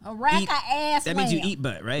you A rack eat, of ass. that lamb. means you eat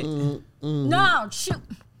butt, right? No, shoot.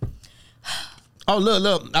 Oh,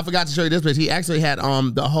 look! I forgot to show you this, but he actually had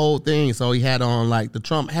the whole thing. So he had on like the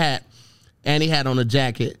Trump hat, and he had on a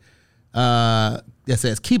jacket that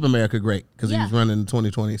says "Keep America Great" because he Yeah. was running in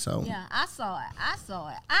 2020. So Yeah, I saw it.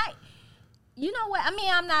 You know what? I mean,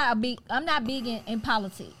 I'm not big in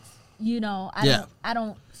politics. You know, I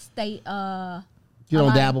don't stay. you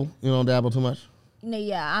don't dabble. You don't dabble too much.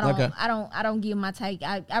 Yeah, I don't. Okay. I don't give my take.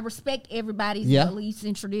 I respect everybody's Yeah. beliefs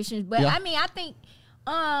and traditions, but Yeah. I mean, I think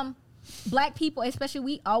black people, especially,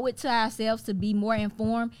 we owe it to ourselves to be more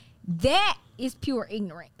informed. That is pure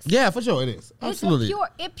ignorance. Yeah, for sure it is. Absolutely.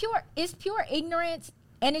 It's pure ignorance,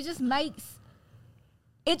 and it just makes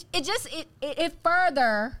it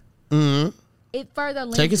further. Mm-hmm. It further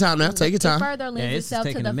lends Take your time now. Take your time. It further lends it's itself to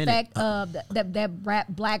taking the a minute. fact of that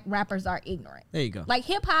black rappers are ignorant. There you go. Like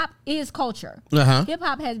hip hop is culture. Uh-huh. Hip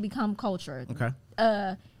hop has become culture. Okay.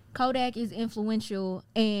 Kodak is influential,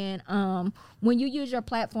 and when you use your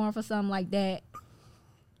platform for something like that,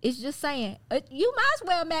 it's just saying you might as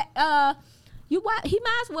well he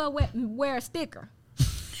might as well wear a sticker.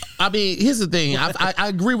 I mean, here's the thing. I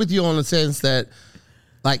agree with you on the sense that,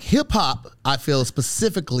 like, hip hop, I feel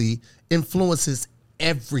specifically influences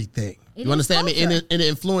everything. It You is understand me? And culture. it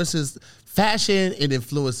influences fashion. It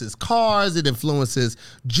influences cars. It influences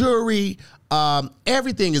jewelry.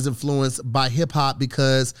 Everything is influenced by hip hop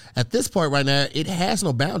because at this point right now, it has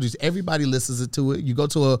no boundaries. Everybody listens to it. You go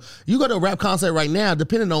to a rap concert right now.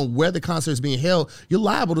 Depending on where the concert is being held, you're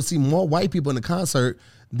liable to see more white people in the concert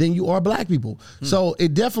than you are black people. So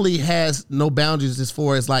it definitely has no boundaries as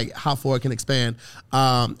far as like how far it can expand.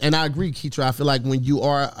 And I agree, Keitra. I feel like when you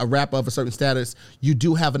are a rapper of a certain status, you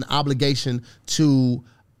do have an obligation to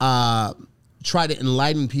try to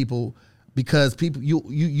enlighten people because people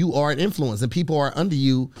you are an influence and people are under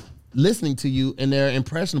you listening to you and they're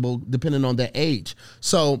impressionable depending on their age.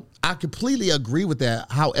 So I completely agree with that.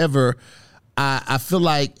 However, I feel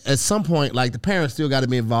like at some point, like the parents still got to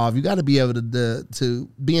be involved. You got to be able to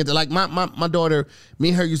be into, like my daughter, me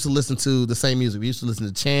and her used to listen to the same music. We used to listen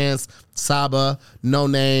to Chance, Saba, No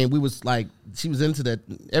Name. We was like, she was into that,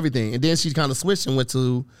 everything. And then she kind of switched and went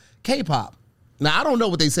to K-pop. Now, I don't know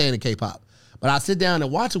what they say in the K-pop, but I sit down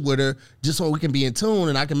and watch it with her just so we can be in tune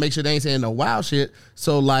and I can make sure they ain't saying no wild shit.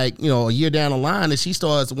 So like, you know, a year down the line and she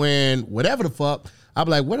starts wearing whatever the fuck, I'm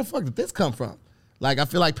like, where the fuck did this come from? Like, I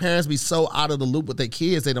feel like parents be so out of the loop with their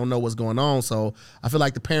kids, they don't know what's going on. So I feel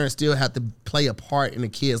like the parents still have to play a part in the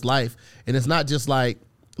kid's life. And it's not just like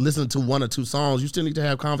listening to one or two songs. You still need to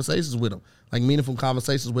have conversations with them, like meaningful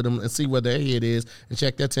conversations with them and see where their head is and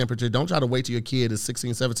check their temperature. Don't try to wait till your kid is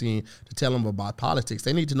 16, 17 to tell them about politics.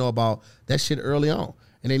 They need to know about that shit early on.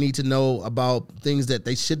 And they need to know about things that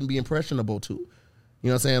they shouldn't be impressionable to. You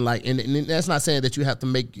know what I'm saying? Like, and that's not saying that you have to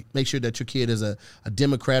make sure that your kid is a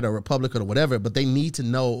Democrat or Republican or whatever, but they need to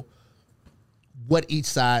know what each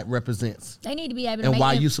side represents. They need to be able to and make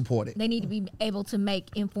why you support it. They need to be able to make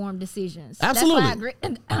informed decisions. Absolutely. That's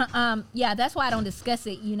why I agree. Yeah, that's why I don't discuss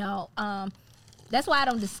it, you know. That's why I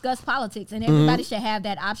don't discuss politics, and everybody should have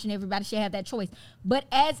that option. Everybody should have that choice. But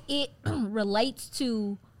as it relates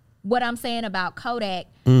to what I'm saying about Kodak,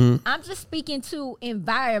 I'm just speaking to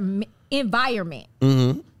environment.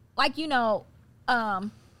 Like, you know,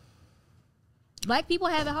 black people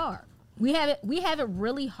have it hard. We have it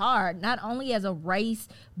really hard, not only as a race,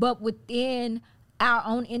 but within our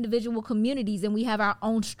own individual communities and we have our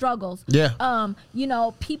own struggles. Yeah. You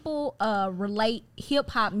know, people relate hip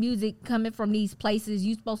hop music coming from these places.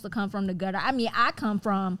 You supposed to come from the gutter. I mean, I come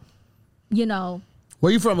from, you know,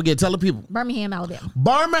 Where you from again? Tell the people. Birmingham, Alabama.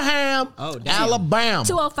 Birmingham, Alabama.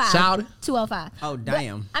 205. Shout it. 205. Oh,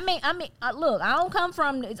 damn. But, I mean, look, I don't come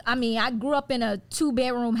from. I mean, I grew up in a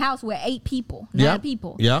 2-bedroom house with 8 people, 9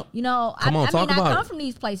 people. Yep. You know, Come on, talk I about come it. from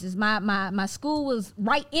these places. My school was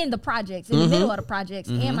right in the projects, in the middle of the projects,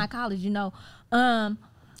 and my college. You know,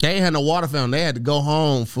 They ain't had no water fountain. They had to go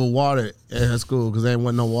home for water at school because there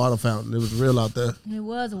wasn't no water fountain. It was real out there. it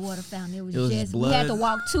was a water fountain. It was was just blood. we had to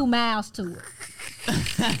walk 2 miles to it.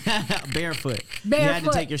 Barefoot. You had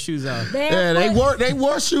to take your shoes off. Yeah, they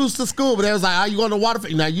wore shoes to school, but they was like, "Are you going to water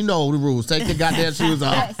fountain?" Now you know the rules. Take your goddamn shoes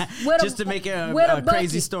off. Just to make it with a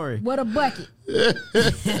crazy bucket, story. With a bucket.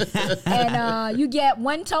 And you get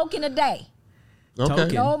 1 token a day. Okay.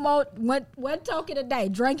 Token. No more, one token a day.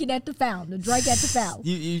 Drinking at the fountain. Drink at the fountain.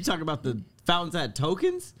 You talking about the fountains had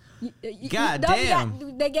tokens? God No,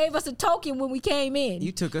 damn. they gave us a token when we came in.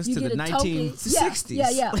 You took us to get the a token.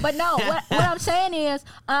 1960s. Yeah. But no, what I'm saying is,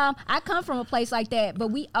 I come from a place like that, but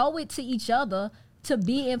we owe it to each other to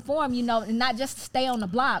be informed, you know, and not just stay on the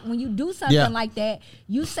block. When you do something like that,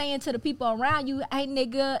 you saying to the people around you, "Hey,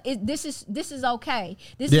 nigga, this is okay.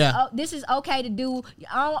 This is okay to do.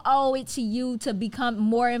 I don't owe it to you to become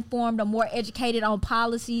more informed or more educated on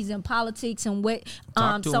policies and politics and what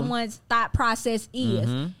someone's thought process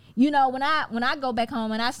is." You know, when I go back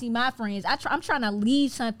home and I see my friends, I'm trying to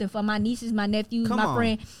leave something for my nieces, my nephews, my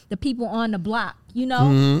friend, the people on the block. You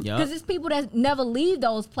know, because it's people that never leave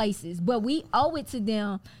those places, but we owe it to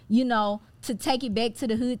them. You know, to take it back to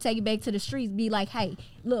the hood, take it back to the streets. Be like, hey,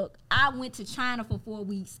 look, I went to China for 4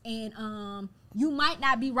 weeks, and you might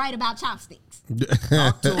not be right about chopsticks.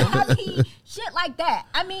 I mean, shit like that.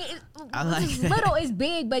 I mean, it's little is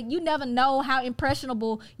big, but you never know how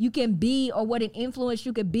impressionable you can be or what an influence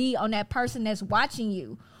you could be on that person that's watching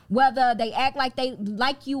you. Whether they act like they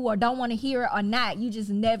like you or don't want to hear it or not, you just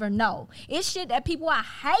never know. It's shit that people I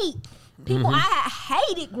hate. People I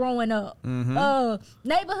hated growing up. Neighborhood,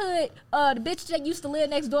 the bitch that used to live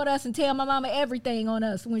next door to us and tell my mama everything on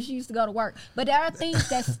us when she used to go to work. But there are things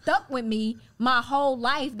that stuck with me my whole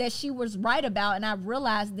life that she was right about, and I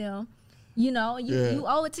realized them. You know, you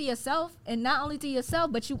owe it to yourself, and not only to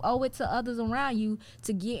yourself, but you owe it to others around you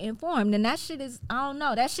to get informed. And that shit is, I don't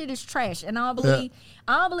know, that shit is trash. And I don't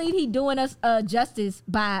believe he doing us justice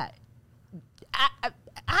by.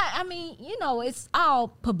 I mean, you know, it's all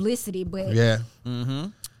publicity, but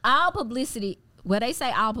all publicity. Well, they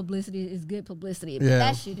say all publicity is good publicity, but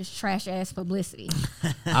that shit is trash ass publicity.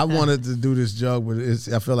 I wanted to do this joke, but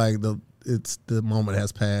I feel like the moment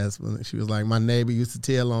has passed. When she was like, my neighbor used to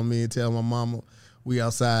tell on me and tell my mama we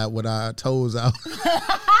outside with our toes out.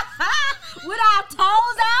 With our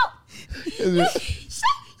toes out? You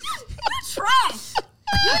trash.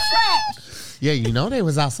 You trash. Yeah, you know they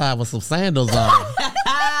was outside with some sandals on.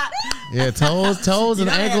 Yeah, toes and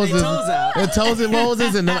ankles. And toes and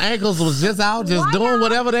Moses and them ankles was just out, just doing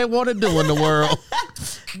whatever they want to do in the world.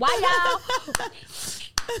 Why y'all?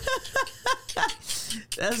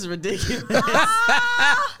 That's ridiculous.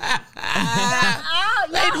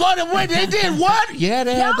 They did what? Yeah,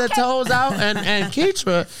 they had their toes out, and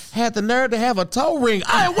Keitra had the nerve to have a toe ring.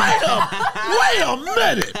 Hey, wait a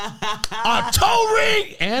minute. A toe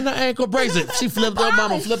ring and an ankle bracelet. She flipped her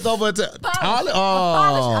mama, flipped over to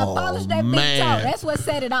Polish that big toe. That's what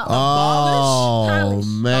set it off. Oh,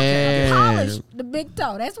 man. Polish the big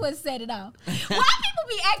toe. That's what set it off. Why people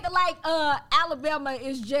be acting like Alabama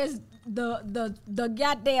is just the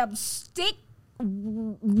goddamn stick,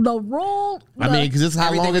 the rule? I mean, because this is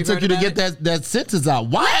how long it took you to get that sentence out.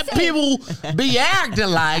 Why people be acting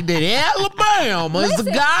like that Alabama is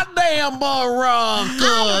the goddamn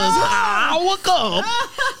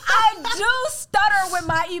I do stutter when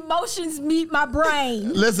my emotions meet my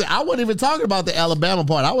brain. Listen, I wasn't even talking about the Alabama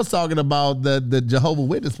part. I was talking about the Jehovah's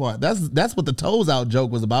Witness part. That's what the toes out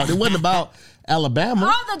joke was about. It wasn't about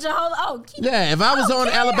Alabama. Oh, the Jehovah. Yeah, if I was on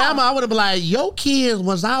Alabama, I would have been like, your kids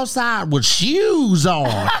was outside with shoes on.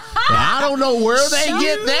 I don't know where they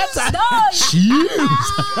get that time. Shoes.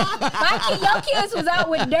 Your kids was out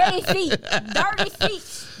with dirty feet. Dirty feet.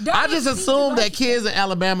 I just assume that kids in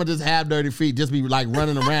Alabama just have dirty feet, just be like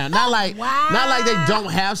running around. Not like they don't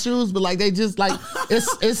have shoes, but like they just like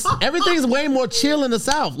it's everything's way more chill in the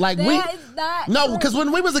South. Like because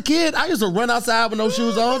when we was a kid, I used to run outside with no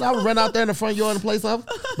shoes on. I would run out there in the front yard and play stuff.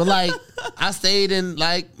 But like I stayed in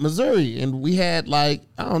like Missouri, and we had like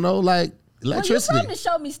I don't know like electricity. Well, you probably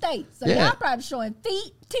show me states, so y'all probably showing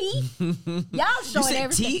feet, teeth. Y'all showing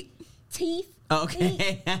everything. Teeth? teeth.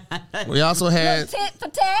 Okay. We also had. Tit for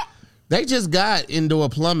tat. They just got indoor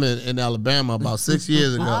plumbing in Alabama about 6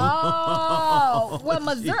 years ago. Oh, well,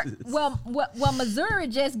 Missouri. Well, Missouri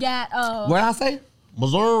just got. What I say?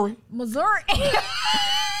 Missouri. Missouri.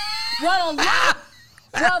 well,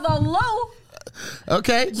 the low.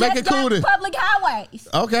 Okay, Just make it cool got then. public highways.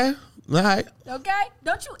 Okay, all right. Okay,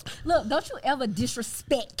 don't you ever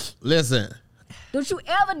disrespect? Listen, Don't you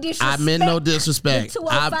ever disrespect? I meant no disrespect. The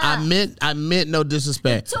 205. I meant no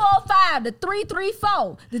disrespect. 205, the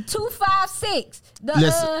 334, the 256. The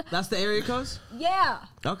Listen. That's the area codes? yeah.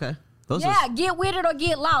 Okay. Those Yeah, get with it or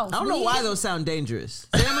get lost. I don't know why those sound dangerous.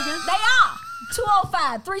 Say them again? They are.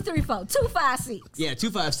 205, 334, 256. Yeah,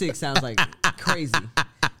 256 sounds like crazy.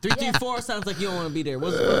 334 sounds like you don't want to be there.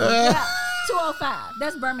 What's Yeah, 205.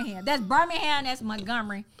 That's Birmingham. That's Birmingham. That's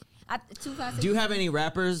Montgomery. 256. Do you have any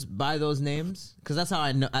rappers by those names? Because that's how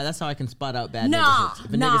I know. That's how I can spot out bad Nah, neighborhoods.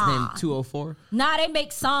 If a nigga's named 204. Nah, they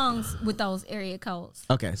make songs with those area codes.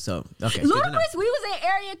 Okay, so okay. good to know. Ludacris, we was in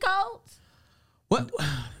area codes. What?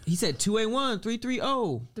 He said 281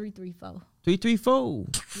 330 334. 334.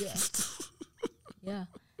 Yeah. Yeah.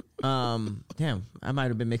 Damn, I might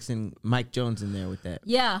have been mixing Mike Jones in there with that.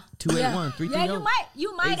 Yeah. 281 330. Yeah,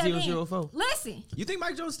 you might have been. 8004. Listen. You think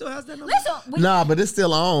Mike Jones still has that number? Listen. Nah, but it's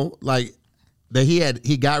still on. Like that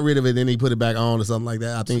he got rid of it, then he put it back on or something like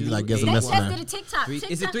that. I think like gets a They message tested now. a TikTok.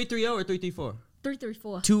 Is it 330 or 334?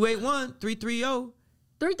 334. 281 330.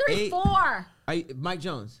 334. Mike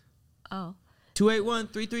Jones. Oh. 281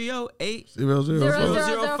 330 8.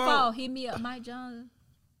 0004. Hit me up, Mike Jones.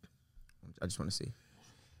 I just want to see.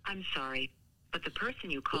 I'm sorry, but the person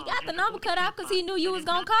you called. He got the number cut out because he knew you was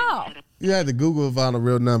gonna call. You had to Google and find a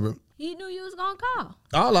real number. He knew you was gonna call.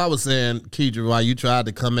 All I was saying, Keidra, why you tried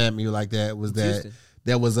to come at me like that was that Houston.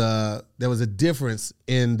 there was a difference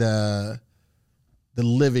in the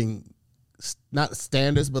living, not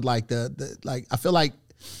standards, but like the like I feel like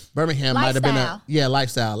Birmingham might have been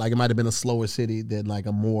lifestyle. Like it might have been a slower city than like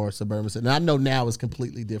a more suburban city. And I know now it's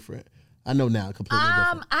completely different. different.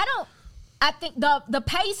 I think the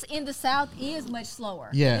pace in the South is much slower.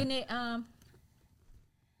 Yeah. Isn't it, come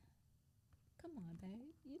on, babe.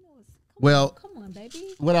 You know Well, come on,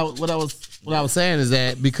 baby. What I was saying is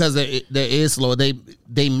that because there is slow,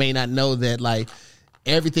 they may not know that like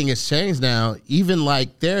everything has changed now. Even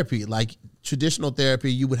like therapy, like traditional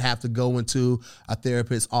therapy, you would have to go into a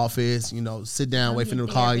therapist's office, sit down, wait for them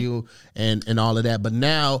to call you, and all of that. But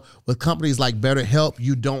now with companies like BetterHelp,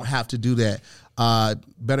 you don't have to do that.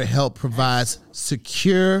 BetterHelp provides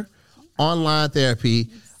secure online therapy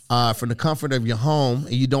from the comfort of your home,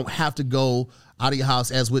 and you don't have to go out of your house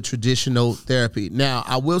as with traditional therapy. Now,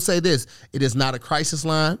 I will say this. It is not a crisis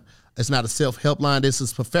line. It's not a self-help line. This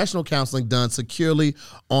is professional counseling done securely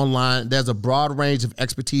online. There's a broad range of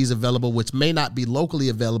expertise available, which may not be locally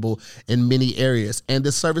available in many areas. And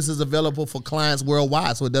this service is available for clients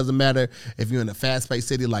worldwide. So it doesn't matter if you're in a fast-paced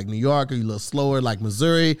city like New York, or you're a little slower like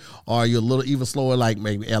Missouri, or you're a little even slower like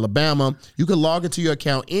maybe Alabama. You can log into your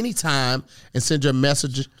account anytime and send your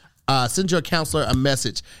counselor a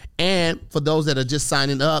message. And for those that are just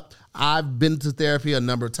signing up, I've been to therapy a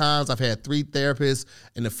number of times. I've had 3 therapists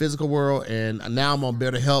in the physical world, and now I'm on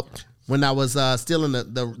BetterHelp. When I was still in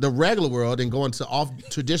the regular world and going to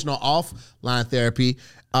traditional offline therapy,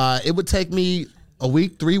 it would take me a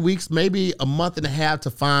week, 3 weeks, maybe a month and a half to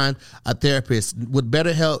find a therapist. With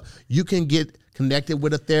BetterHelp, you can get connected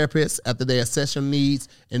with a therapist after they assess your needs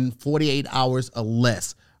in 48 hours or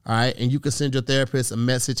less. All right, and you can send your therapist a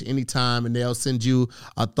message anytime, and they'll send you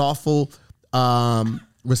a thoughtful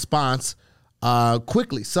response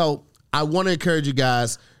quickly. So I want to encourage you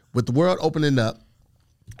guys, with the world opening up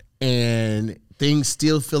and things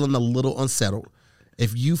still feeling a little unsettled,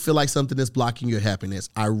 if you feel like something is blocking your happiness,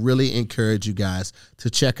 I really encourage you guys to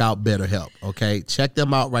check out BetterHelp. Okay, check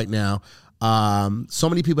them out right now. So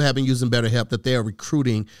many people have been using BetterHelp that they are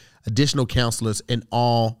recruiting additional counselors in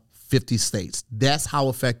all 50 states. That's how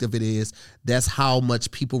effective it is. That's how much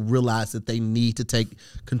people realize that they need to take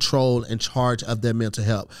control and charge of their mental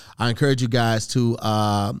health. I encourage you guys to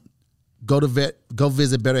go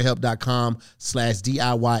visit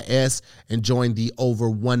betterhelp.com/DIYS and join the over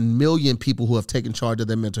 1 million people who have taken charge of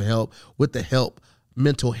their mental health with the help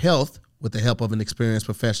of an experienced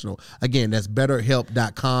professional. Again, that's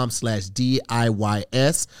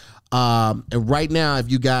betterhelp.com/DIYS. And right now, if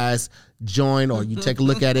you guys join or you take a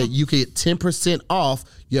look at it, you get 10% off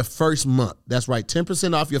your first month. That's right,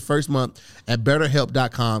 10% off your first month at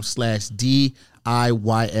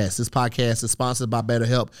betterhelp.com/DIYS. This podcast is sponsored by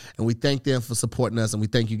BetterHelp, and we thank them for supporting us, and we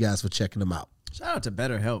thank you guys for checking them out. Shout out to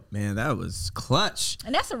BetterHelp, man. That was clutch.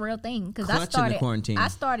 And that's a real thing because Clutch in the quarantine. I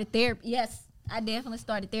started therapy. Yes, I definitely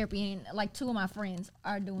started therapy, and like 2 of my friends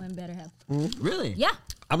are doing BetterHelp. Really? Yeah.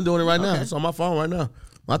 I'm doing it right now. It's on my phone right now.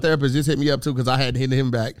 My therapist just hit me up too because I had hit him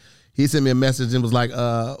back. He sent me a message and was like,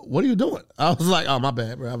 what are you doing? I was like, oh, my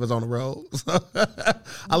bad, bro. I was on the road.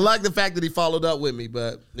 I like the fact that he followed up with me,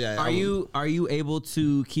 but yeah. Are you able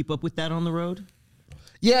to keep up with that on the road?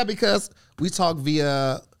 Yeah, because we talk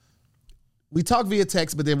via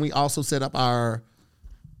text, but then we also set up our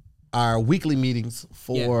weekly meetings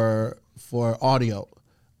for audio.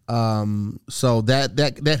 So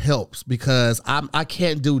that helps because I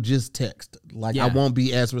can't do just text. Like I won't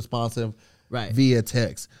be as responsive via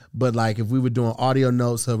text. But like if we were doing audio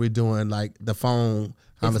notes or we're doing like the phone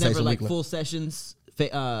conversation. It's never like weekly. full sessions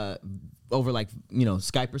over like,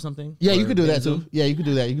 Skype or something? Yeah, you Or could do that Zoom? too. Yeah, you could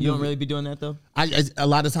do that. You don't really be doing that though? A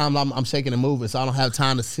lot of times I'm shaking and moving, so I don't have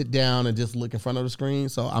time to sit down and just look in front of the screen.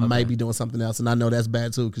 So I might be doing something else, and I know that's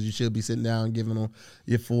bad too because you should be sitting down and giving them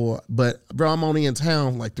your full. But bro, I'm only in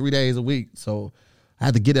town like 3 days a week, so I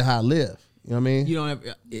have to get it how I live. You know what I mean? You don't have,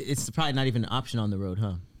 it's probably not even an option on the road,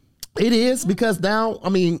 huh? It is because now, I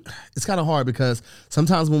mean, it's kind of hard because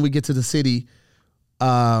sometimes when we get to the city,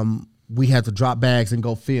 we have to drop bags and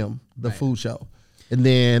go film the food show. And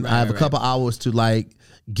then I have a couple hours to like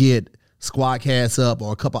get Squadcast up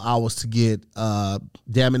or a couple hours to get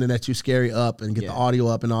Damn Internet You Scary up and get the audio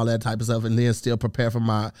up and all that type of stuff and then still prepare for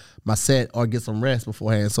my set or get some rest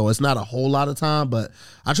beforehand. So it's not a whole lot of time, but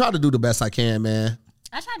I try to do the best I can, man.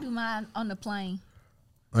 I try to do mine on the plane.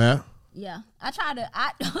 Yeah? Yeah. I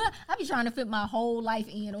be trying to fit my whole life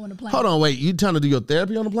in on the plane. Hold on, wait. You trying to do your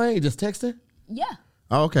therapy on the plane? You just texting? Yeah.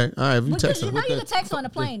 Oh, okay. All right. If you Because texting. you can text on the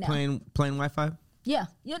plane now. Plane Wi-Fi? Yeah.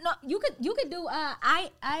 You could do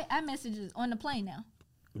I messages on the plane now.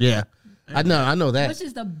 Yeah. I know that. Which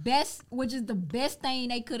is the best thing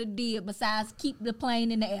they could have did besides keep the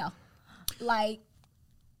plane in the air. Like,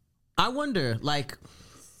 I wonder, like,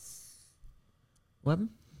 what happened?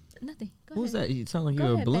 nothing. Go What was ahead. that? You sound like Go you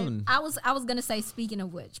were a ahead, balloon. babe. I was gonna say speaking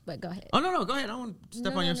of which, but go ahead. Oh no, go ahead. I want to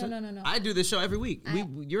step on your shit. No. I do this show every week.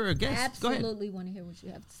 You're a guest. Go ahead. Absolutely want to hear what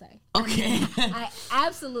you have to say. Okay. I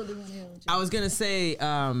absolutely want to hear what you I was gonna say,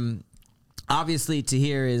 obviously,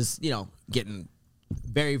 Tahir is getting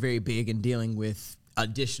very, very big and dealing with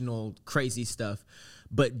additional crazy stuff,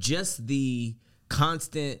 but just the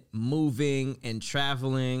constant moving and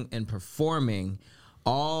traveling and performing,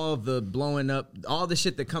 all the blowing up, all the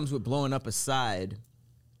shit that comes with blowing up aside,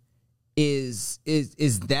 is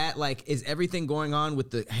that like, is everything going on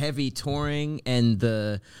with the heavy touring and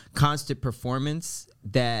the constant performance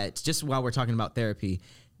that, just while we're talking about therapy,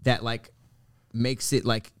 that like makes it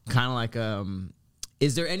like kind of like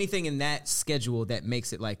is there anything in that schedule that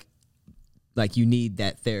makes it like you need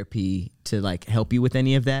that therapy to like help you with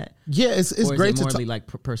any of that? Yeah, it's or is great it more to like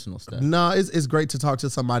personal stuff. No, it's great to talk to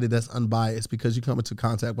somebody that's unbiased because you come into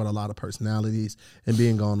contact with a lot of personalities and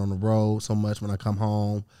being gone on the road so much. When I come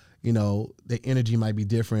home, the energy might be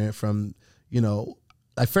different from,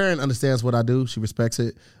 like Farron understands what I do. She respects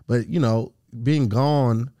it. But, being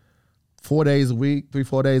gone 4 days a week,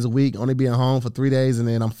 3-4 days a week, only being home for 3 days, and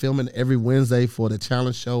then I'm filming every Wednesday for the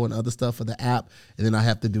challenge show and other stuff for the app, and then I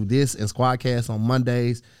have to do this and Squadcast on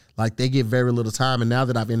Mondays. Like, they get very little time, and now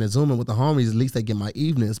that I've been Zooming with the homies, at least they get my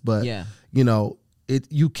evenings. But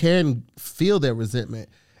you can feel their resentment,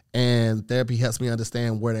 and therapy helps me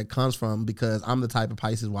understand where that comes from because I'm the type of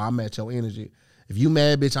Pisces where I match your energy. If you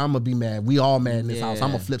mad, bitch, I'm going to be mad. We all mad in this house. I'm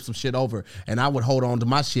going to flip some shit over. And I would hold on to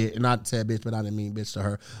my shit. And not say bitch, but I didn't mean bitch to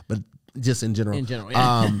her. But just in general.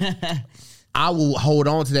 I will hold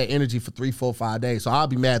on to that energy for 3, 4, 5 days. So I'll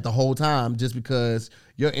be mad the whole time just because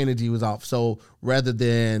your energy was off. So rather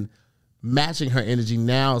than matching her energy,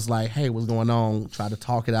 now it's like, hey, what's going on? Try to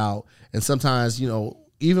talk it out. And sometimes,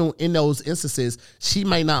 even in those instances, she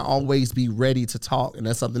might not always be ready to talk. And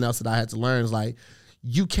that's something else that I had to learn is like,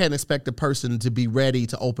 you can't expect a person to be ready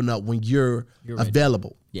to open up when you're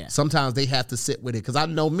available. Yeah. Sometimes they have to sit with it. Because I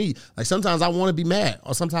know me. Like, sometimes I want to be mad.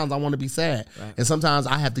 Or sometimes I want to be sad. Right. And sometimes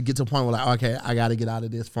I have to get to a point where, like, okay, I got to get out of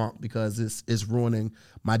this funk because it's ruining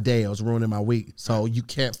my day or it's ruining my week. So you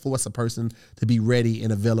can't force a person to be ready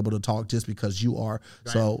and available to talk just because you are.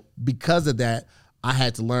 Right. So because of that, I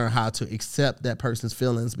had to learn how to accept that person's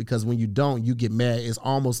feelings because when you don't, you get mad. It's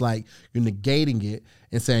almost like you're negating it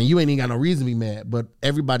and saying you ain't even got no reason to be mad, but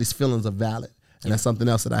everybody's feelings are valid. And that's something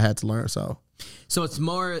else that I had to learn. So it's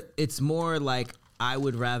more like I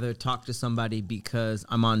would rather talk to somebody because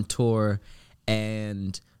I'm on tour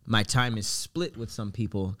and my time is split with some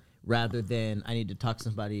people rather than I need to talk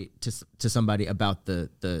to somebody about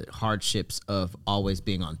the hardships of always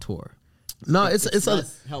being on tour. No, it's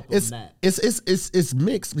less help it's than that. it's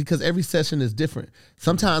mixed because every session is different.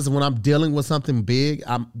 Sometimes when I'm dealing with something big,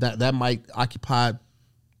 that might occupy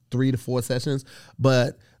 3 to 4 sessions,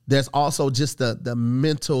 but there's also just the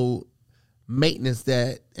mental maintenance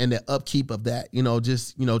that and the upkeep of that,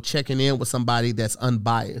 just checking in with somebody that's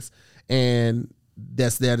unbiased and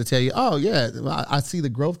that's there to tell you, oh yeah, I see the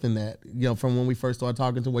growth in that, from when we first started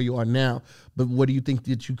talking to where you are now. But what do you think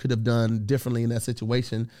that you could have done differently in that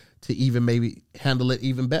situation to even maybe handle it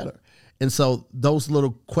even better? And so those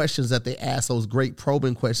little questions that they ask, those great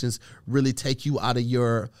probing questions, really take you out of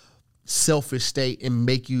your selfish state and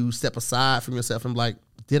make you step aside from yourself and be like,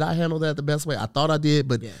 did I handle that the best way? I thought I did,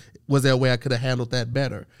 but was there a way I could have handled that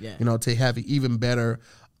better? Yeah. To have an even better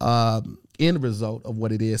end result of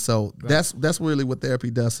what it is. So that's really what therapy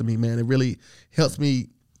does to me, man. It really helps me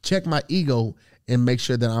check my ego and make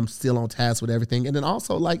sure that I'm still on task with everything. And then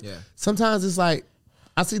also, sometimes it's like,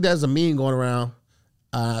 I see there's a meme going around.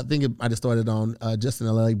 I think I just started on Justin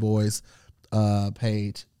LA Boys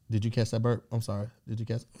page. Did you catch that, Bert? I'm sorry. Did you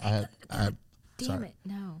catch? I had. Damn it,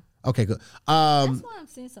 no. Okay, good. That's why I'm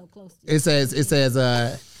sitting so close to you. It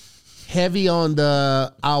says heavy on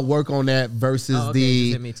the I'll work on that versus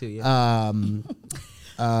the me too, yeah.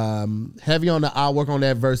 Heavy on the I'll work on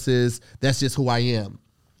that versus that's just who I am.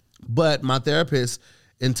 But my therapist,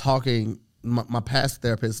 in talking, my past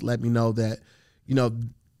therapist let me know that,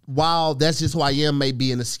 while that's just who I am may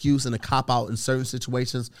be an excuse and a cop-out in certain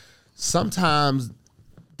situations, sometimes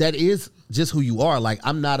that is just who you are. Like,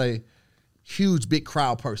 I'm not a huge, big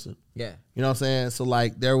crowd person. Yeah. You know what I'm saying? So,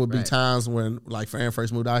 like, there would be times when, like, Fran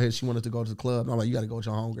first moved out here, she wanted to go to the club. And I'm like, you got to go with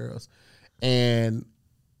your homegirls. And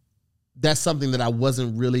that's something that I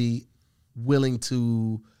wasn't really willing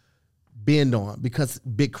to bend on because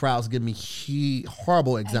big crowds give me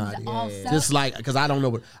horrible anxiety. Just like, because I don't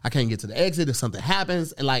know I can't get to the exit if something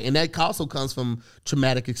happens. And that also comes from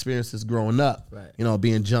traumatic experiences growing up, right.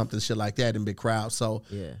 Being jumped and shit like that in big crowds. So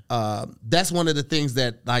that's one of the things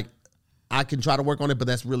that, like, I can try to work on it, but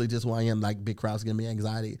that's really just who I am. Like, big crowds give me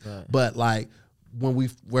anxiety. Right. But like when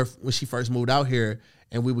she first moved out here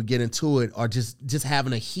and we would get into it or just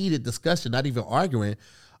having a heated discussion, not even arguing,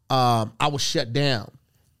 I was shut down.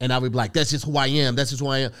 And I would be like, that's just who I am. That's just who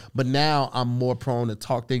I am. But now I'm more prone to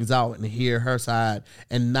talk things out and hear her side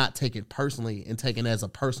and not take it personally and take it as a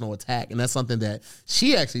personal attack. And that's something that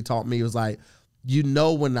she actually taught me. It was like,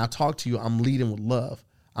 when I talk to you, I'm leading with love.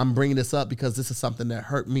 I'm bringing this up because this is something that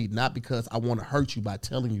hurt me, not because I want to hurt you by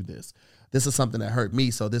telling you this. This is something that hurt me,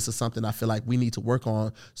 so this is something I feel like we need to work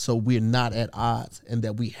on so we're not at odds and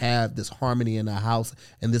that we have this harmony in our house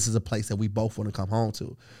and this is a place that we both want to come home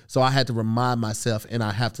to. So I had to remind myself and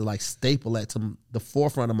I have to, like, staple that to the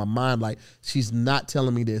forefront of my mind, like, she's not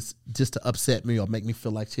telling me this just to upset me or make me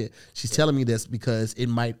feel like shit. She's telling me this because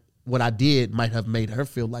what I did might have made her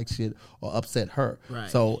feel like shit or upset her. Right.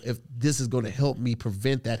 So if this is going to help me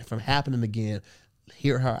prevent that from happening again,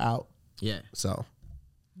 hear her out. Yeah. So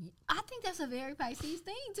I think that's a very Pisces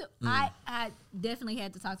thing too. I definitely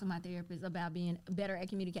had to talk to my therapist about being better at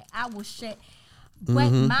communicating. I will share,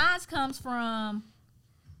 but mine comes from,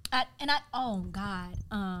 oh God,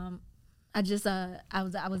 I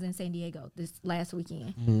was in San Diego this last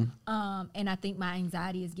weekend, and I think my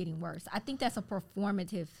anxiety is getting worse. I think that's a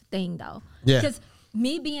performative thing though, because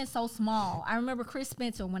me being so small. I remember Chris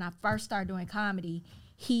Spencer when I first started doing comedy.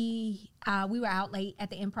 We were out late at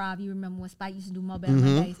the Improv. You remember when Spike used to do Mobile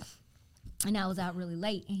Mondays, and I was out really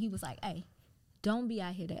late, and he was like, "Hey, don't be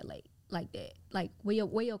out here that late like that. Like, where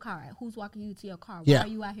your car at? Who's walking you to your car? Why are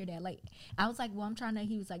you out here that late?" I was like, "Well, I'm trying to."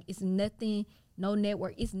 He was like, "It's nothing." No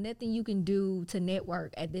network. It's nothing you can do to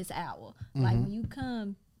network at this hour. Like, when you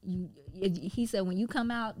come, he said, when you come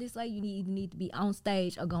out this late, you need to be on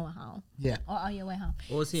stage or going home. Yeah. Or on your way home.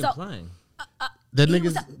 What was he implying? That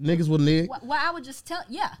niggas will need. Well, I would just tell,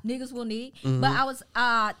 niggas will need. But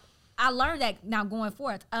I learned that now going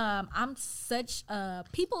forth. I'm such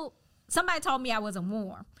people. Somebody told me I wasn't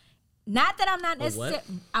warm. Not that I'm not necessarily.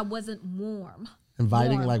 I wasn't warm.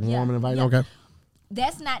 Inviting, warm and inviting. Yeah. Okay.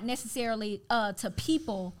 That's not necessarily to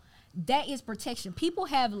people. That is protection. People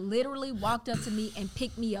have literally walked up to me and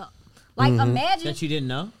picked me up. Like, imagine that you didn't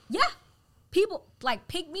know. Yeah, people like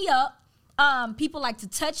pick me up. People like to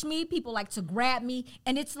touch me. People like to grab me,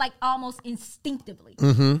 and it's like almost instinctively.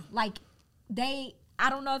 Like I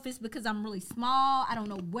don't know if it's because I'm really small. I don't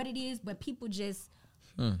know what it is, but people just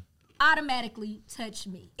automatically touch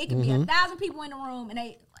me. It could be 1,000 people in the room, and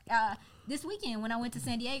they. This weekend when I went to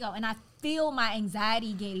San Diego, and I feel my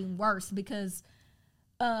anxiety getting worse because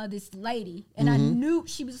this lady, and I knew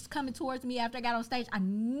she was coming towards me after I got on stage. I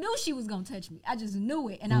knew she was gonna touch me. I just knew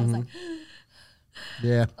it, and I was like,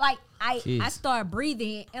 Yeah. Like I Jeez. started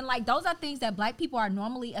breathing, and like those are things that Black people are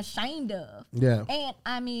normally ashamed of. Yeah. And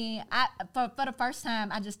I mean, for the first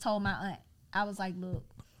time, I just told my aunt, I was like, look,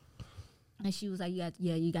 and she was like,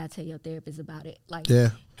 you got to tell your therapist about it, like, Yeah.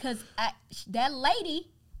 because that lady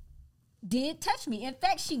did touch me. In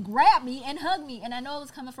fact, she grabbed me and hugged me, and I know it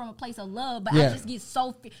was coming from a place of love, but Yeah. I just get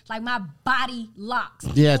so like my body locks.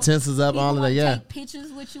 Yeah, tenses up, People all of that, wanna yeah. take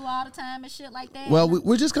pictures with you all the time and shit like that. Well,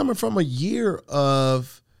 we're just coming from a year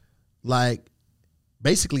of like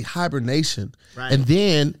basically hibernation. Right. And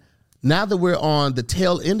then now that we're on the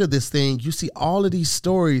tail end of this thing, you see all of these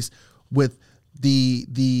stories with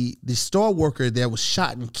the store worker that was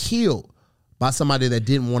shot and killed by somebody that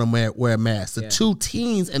didn't want to wear a mask. The two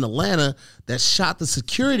teens in Atlanta that shot the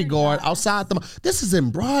security guard outside the. This is in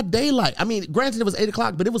broad daylight. I mean, granted it was 8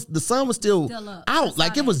 o'clock, but the sun was still Still up. out.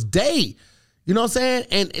 Like it was day. You know what I'm saying?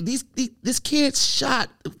 And this kid shot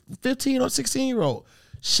 15 or 16-year-old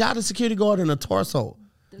shot a security guard in the torso.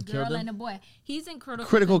 the girl and the boy, he's in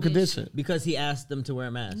Critical condition. Because he asked them to wear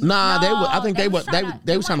a mask. Nah, I think they was trying wanted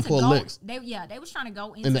to pull go, licks. They was trying to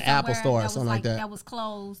go into In the Apple somewhere store or that was something like that. That was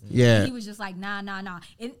closed. Yeah. And he was just like, nah. And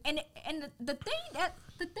the thing that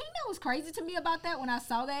was crazy to me about that when I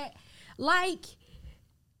saw that, like,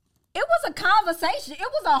 it was a conversation. It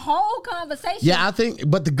was a whole conversation. Yeah, I think,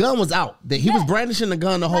 but the gun was out. He was Yeah. brandishing the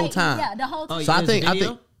gun the whole Right, time. Yeah, the whole time. So I There's think,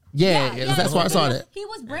 video? that's why I saw that. He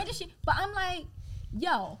was brandishing, but I'm like,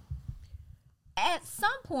 yo, at some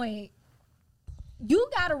point, you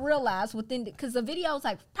gotta realize because the video was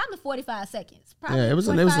like probably 45 seconds. Probably Yeah, it was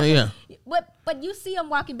 45 But you see him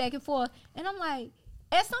walking back and forth, and I'm like,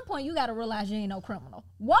 at some point, you gotta realize you ain't no criminal.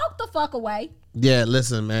 Walk the fuck away. Yeah,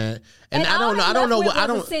 listen, man. And I don't know what I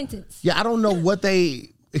don't. Sentence. Yeah, I don't know what they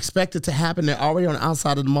expected to happen. They're already on the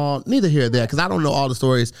outside of the mall. Neither here or there, because I don't know all the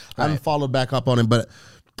stories. I haven't followed back up on it, but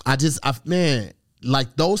man,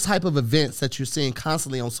 like those type of events that you're seeing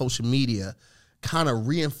constantly on social media kind of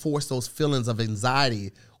reinforce those feelings of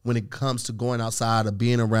anxiety when it comes to going outside or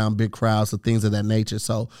being around big crowds or things of that nature.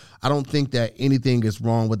 So I don't think that anything is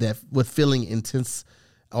wrong with that, with feeling intense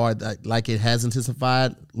or like it has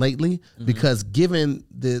intensified lately, because given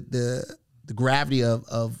the gravity of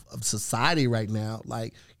society right now,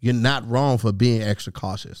 like you're not wrong for being extra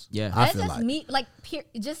cautious. Yeah. I That's feel just like. me. Like,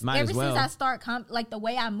 just Might as ever well. since I start, like the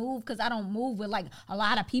way I move, because I don't move with like a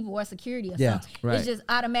lot of people or security or Yeah, something. right. It's just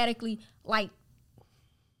automatically like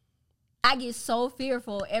I get so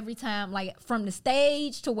fearful every time, like from the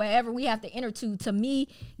stage to wherever we have to enter to me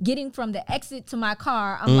getting from the exit to my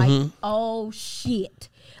car. I'm like, oh shit!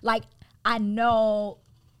 Like I know,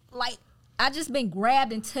 like. I just been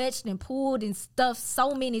grabbed and touched and pulled and stuff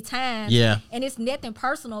so many times. Yeah. And it's nothing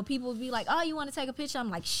personal. People be like, oh, you want to take a picture? I'm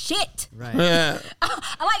like, shit. Right. Yeah.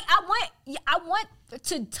 I want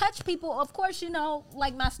to touch people. Of course, you know,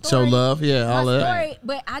 like my story. Show love, yeah, my all that. story,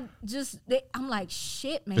 but I'm like,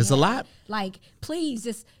 shit, man. It's a lot. Like, please,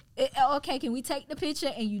 just okay. Can we take the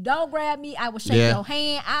picture? And you don't grab me, I will shake Yeah. your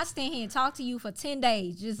hand. I stand here and talk to you for 10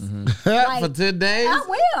 days. Just For 10 days. I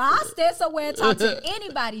will. I'll stand somewhere and talk to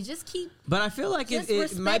anybody. Just keep. But I feel like Just it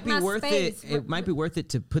respect might be my worth space. it. It might be worth it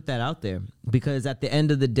to put that out there, because at the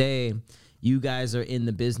end of the day, you guys are in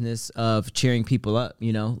the business of cheering people up.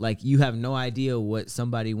 You know, like you have no idea what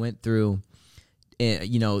somebody went through.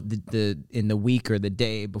 You know, in the week or the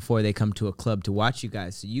day before they come to a club to watch you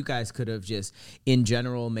guys. So you guys could have just, in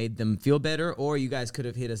general, made them feel better, or you guys could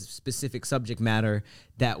have hit a specific subject matter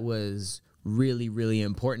that was really, really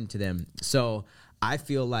important to them. So I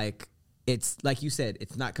feel like it's, like you said,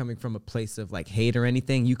 it's not coming from a place of like hate or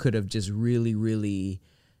anything. You could have just really, really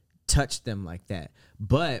touched them like that.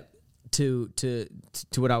 But to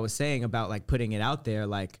what I was saying about like putting it out there,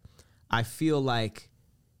 like I feel like,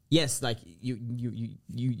 yes, like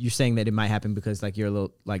you're saying that it might happen because like you're a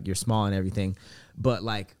little, like you're small and everything, but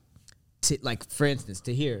like for instance,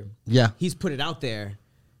 Tahir, Yeah. he's put it out there.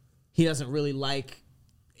 He doesn't really like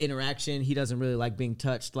interaction. He doesn't really like being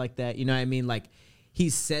touched like that. You know what I mean? Like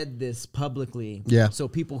he's said this publicly. Yeah. So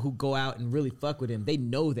people who go out and really fuck with him, they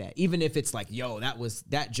know that. Even if it's like, yo,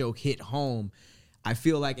 that joke hit home. I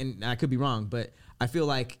feel like, and I could be wrong, but I feel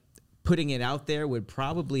like putting it out there would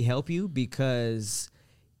probably help you, because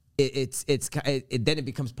then it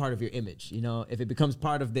becomes part of your image. You know, if it becomes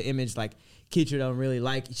part of the image, like Keitra don't really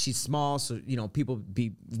like, she's small, so you know people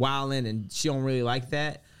be wilding and she don't really like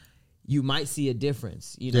that. You might see a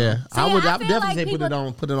difference. You know, Yeah. See, I would feel definitely like say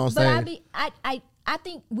people, put it on But stage. I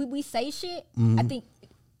think we say shit. Mm-hmm. I think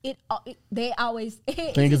they always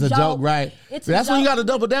Think it's a joke, right? It's That's a when you joke. got to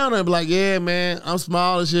double down and be like, yeah, man, I'm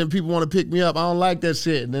small and shit. And people want to pick me up. I don't like that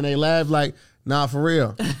shit. And then they laugh like, Nah, for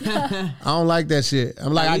real. I don't like that shit.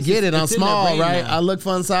 I'm like, At I least get it. I'm it's in their small, brain right? now. I look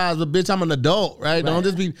fun size, but bitch, I'm an adult, right? Don't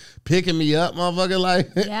just be picking me up, motherfucker. Like,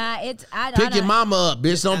 Yeah, it's I pick your don't- mama up,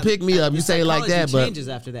 bitch. Don't pick me up. You The say it like that, psychology but changes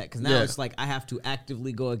after that because now Yeah. it's like I have to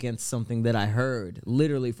actively go against something that I heard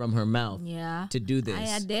literally from her mouth. Yeah, To do this.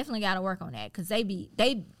 I definitely got to work on that because they be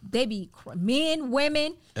men,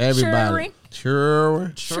 women, everybody.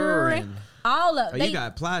 children, Children. all of Oh, they. you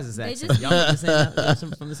got Plaza's they accent. just-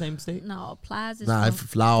 Y'all from the same state? No, Plies is Nah, from he's from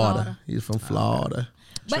Florida. He's from Florida.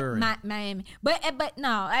 But Children. Miami. But no,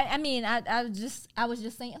 I mean I was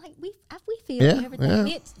just saying like we feel Yeah, everything.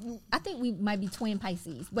 yeah. I think we might be twin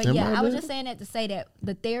Pisces. But It yeah, might I was be. just saying that to say that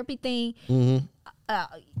the therapy thing. Mm-hmm.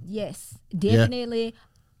 Yes, definitely.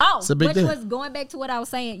 Oh, a big which deal. was going back to what I was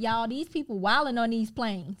saying, y'all. These people wilding on these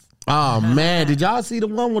planes. Oh man, did y'all see the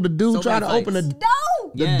one where the dude So tried to many open fights. the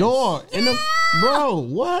No, Yes. door in the bro?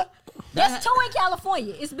 What? there's two in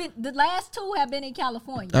California. It's been the last two have been in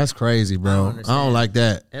California. That's crazy, bro. I don't understand. like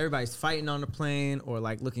that. Everybody's fighting on the plane or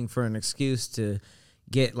like looking for an excuse to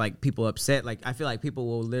get like people upset. Like I feel like people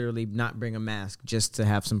will literally not bring a mask just to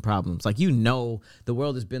have some problems. Like the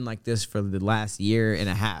world has been like this for the last year and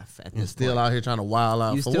a half at this Still point. out here trying to wild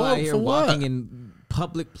out. You for still what? out here For what? walking in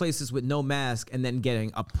public places with no mask and then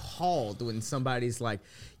getting appalled when somebody's like,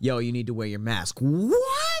 yo, you need to wear your mask.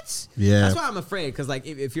 What? Yeah. That's why I'm afraid. Because like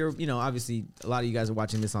if you're, obviously a lot of you guys are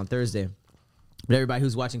watching this on Thursday. But everybody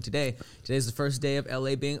who's watching today's the first day of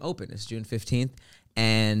LA being open. It's June 15th.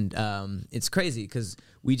 And it's crazy because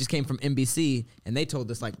we just came from NBC and they told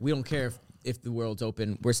us like, we don't care if the world's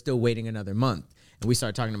open. We're still waiting another month. And we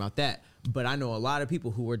started talking about that. But I know a lot of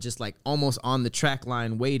people who were just like almost on the track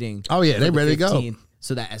line waiting. Oh, yeah, for they the ready to go. 15th,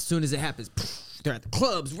 so that as soon as it happens, they're at the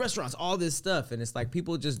clubs, restaurants, all this stuff. And it's like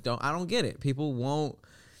people just don't, I don't get it. People won't,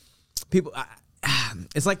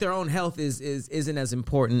 it's like their own health isn't as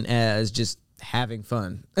important as just having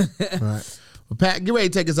fun. Right. Well, Pat, get ready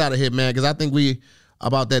to take us out of here, man, because I think we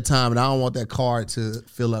about that time, and I don't want that card to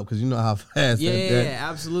fill up because you know how fast Yeah,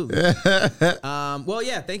 absolutely. Well,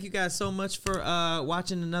 yeah, thank you guys so much for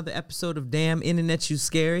watching another episode of Damn Internet You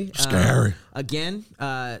Scary. Scary. Again,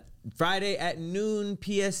 Friday at noon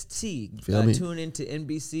PST. Feel me? Tune into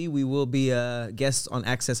NBC. We will be guests on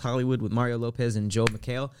Access Hollywood with Mario Lopez and Joe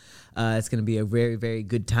McHale. It's going to be a very, very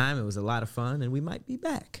good time. It was a lot of fun, and we might be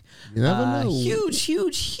back. You never know.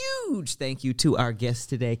 Huge thank you to our guest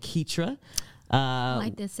today, Keitra. I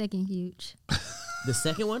like that second huge. The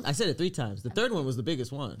second one? I said it 3 times. The third one was the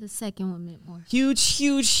biggest one. The second one meant more. Huge.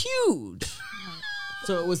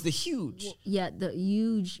 So it was the huge. Yeah, the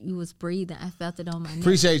huge. You was breathing. I felt it on my neck.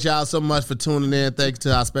 Appreciate y'all so much for tuning in. Thanks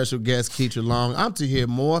to our special guest, Keitra Long. I'm to hear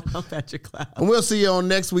more. I'm Patrick Cloud. And we'll see you on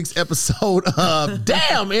next week's episode of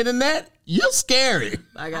Damn Internet, You Scary.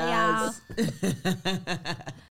 Bye, Bye, guys. y'all.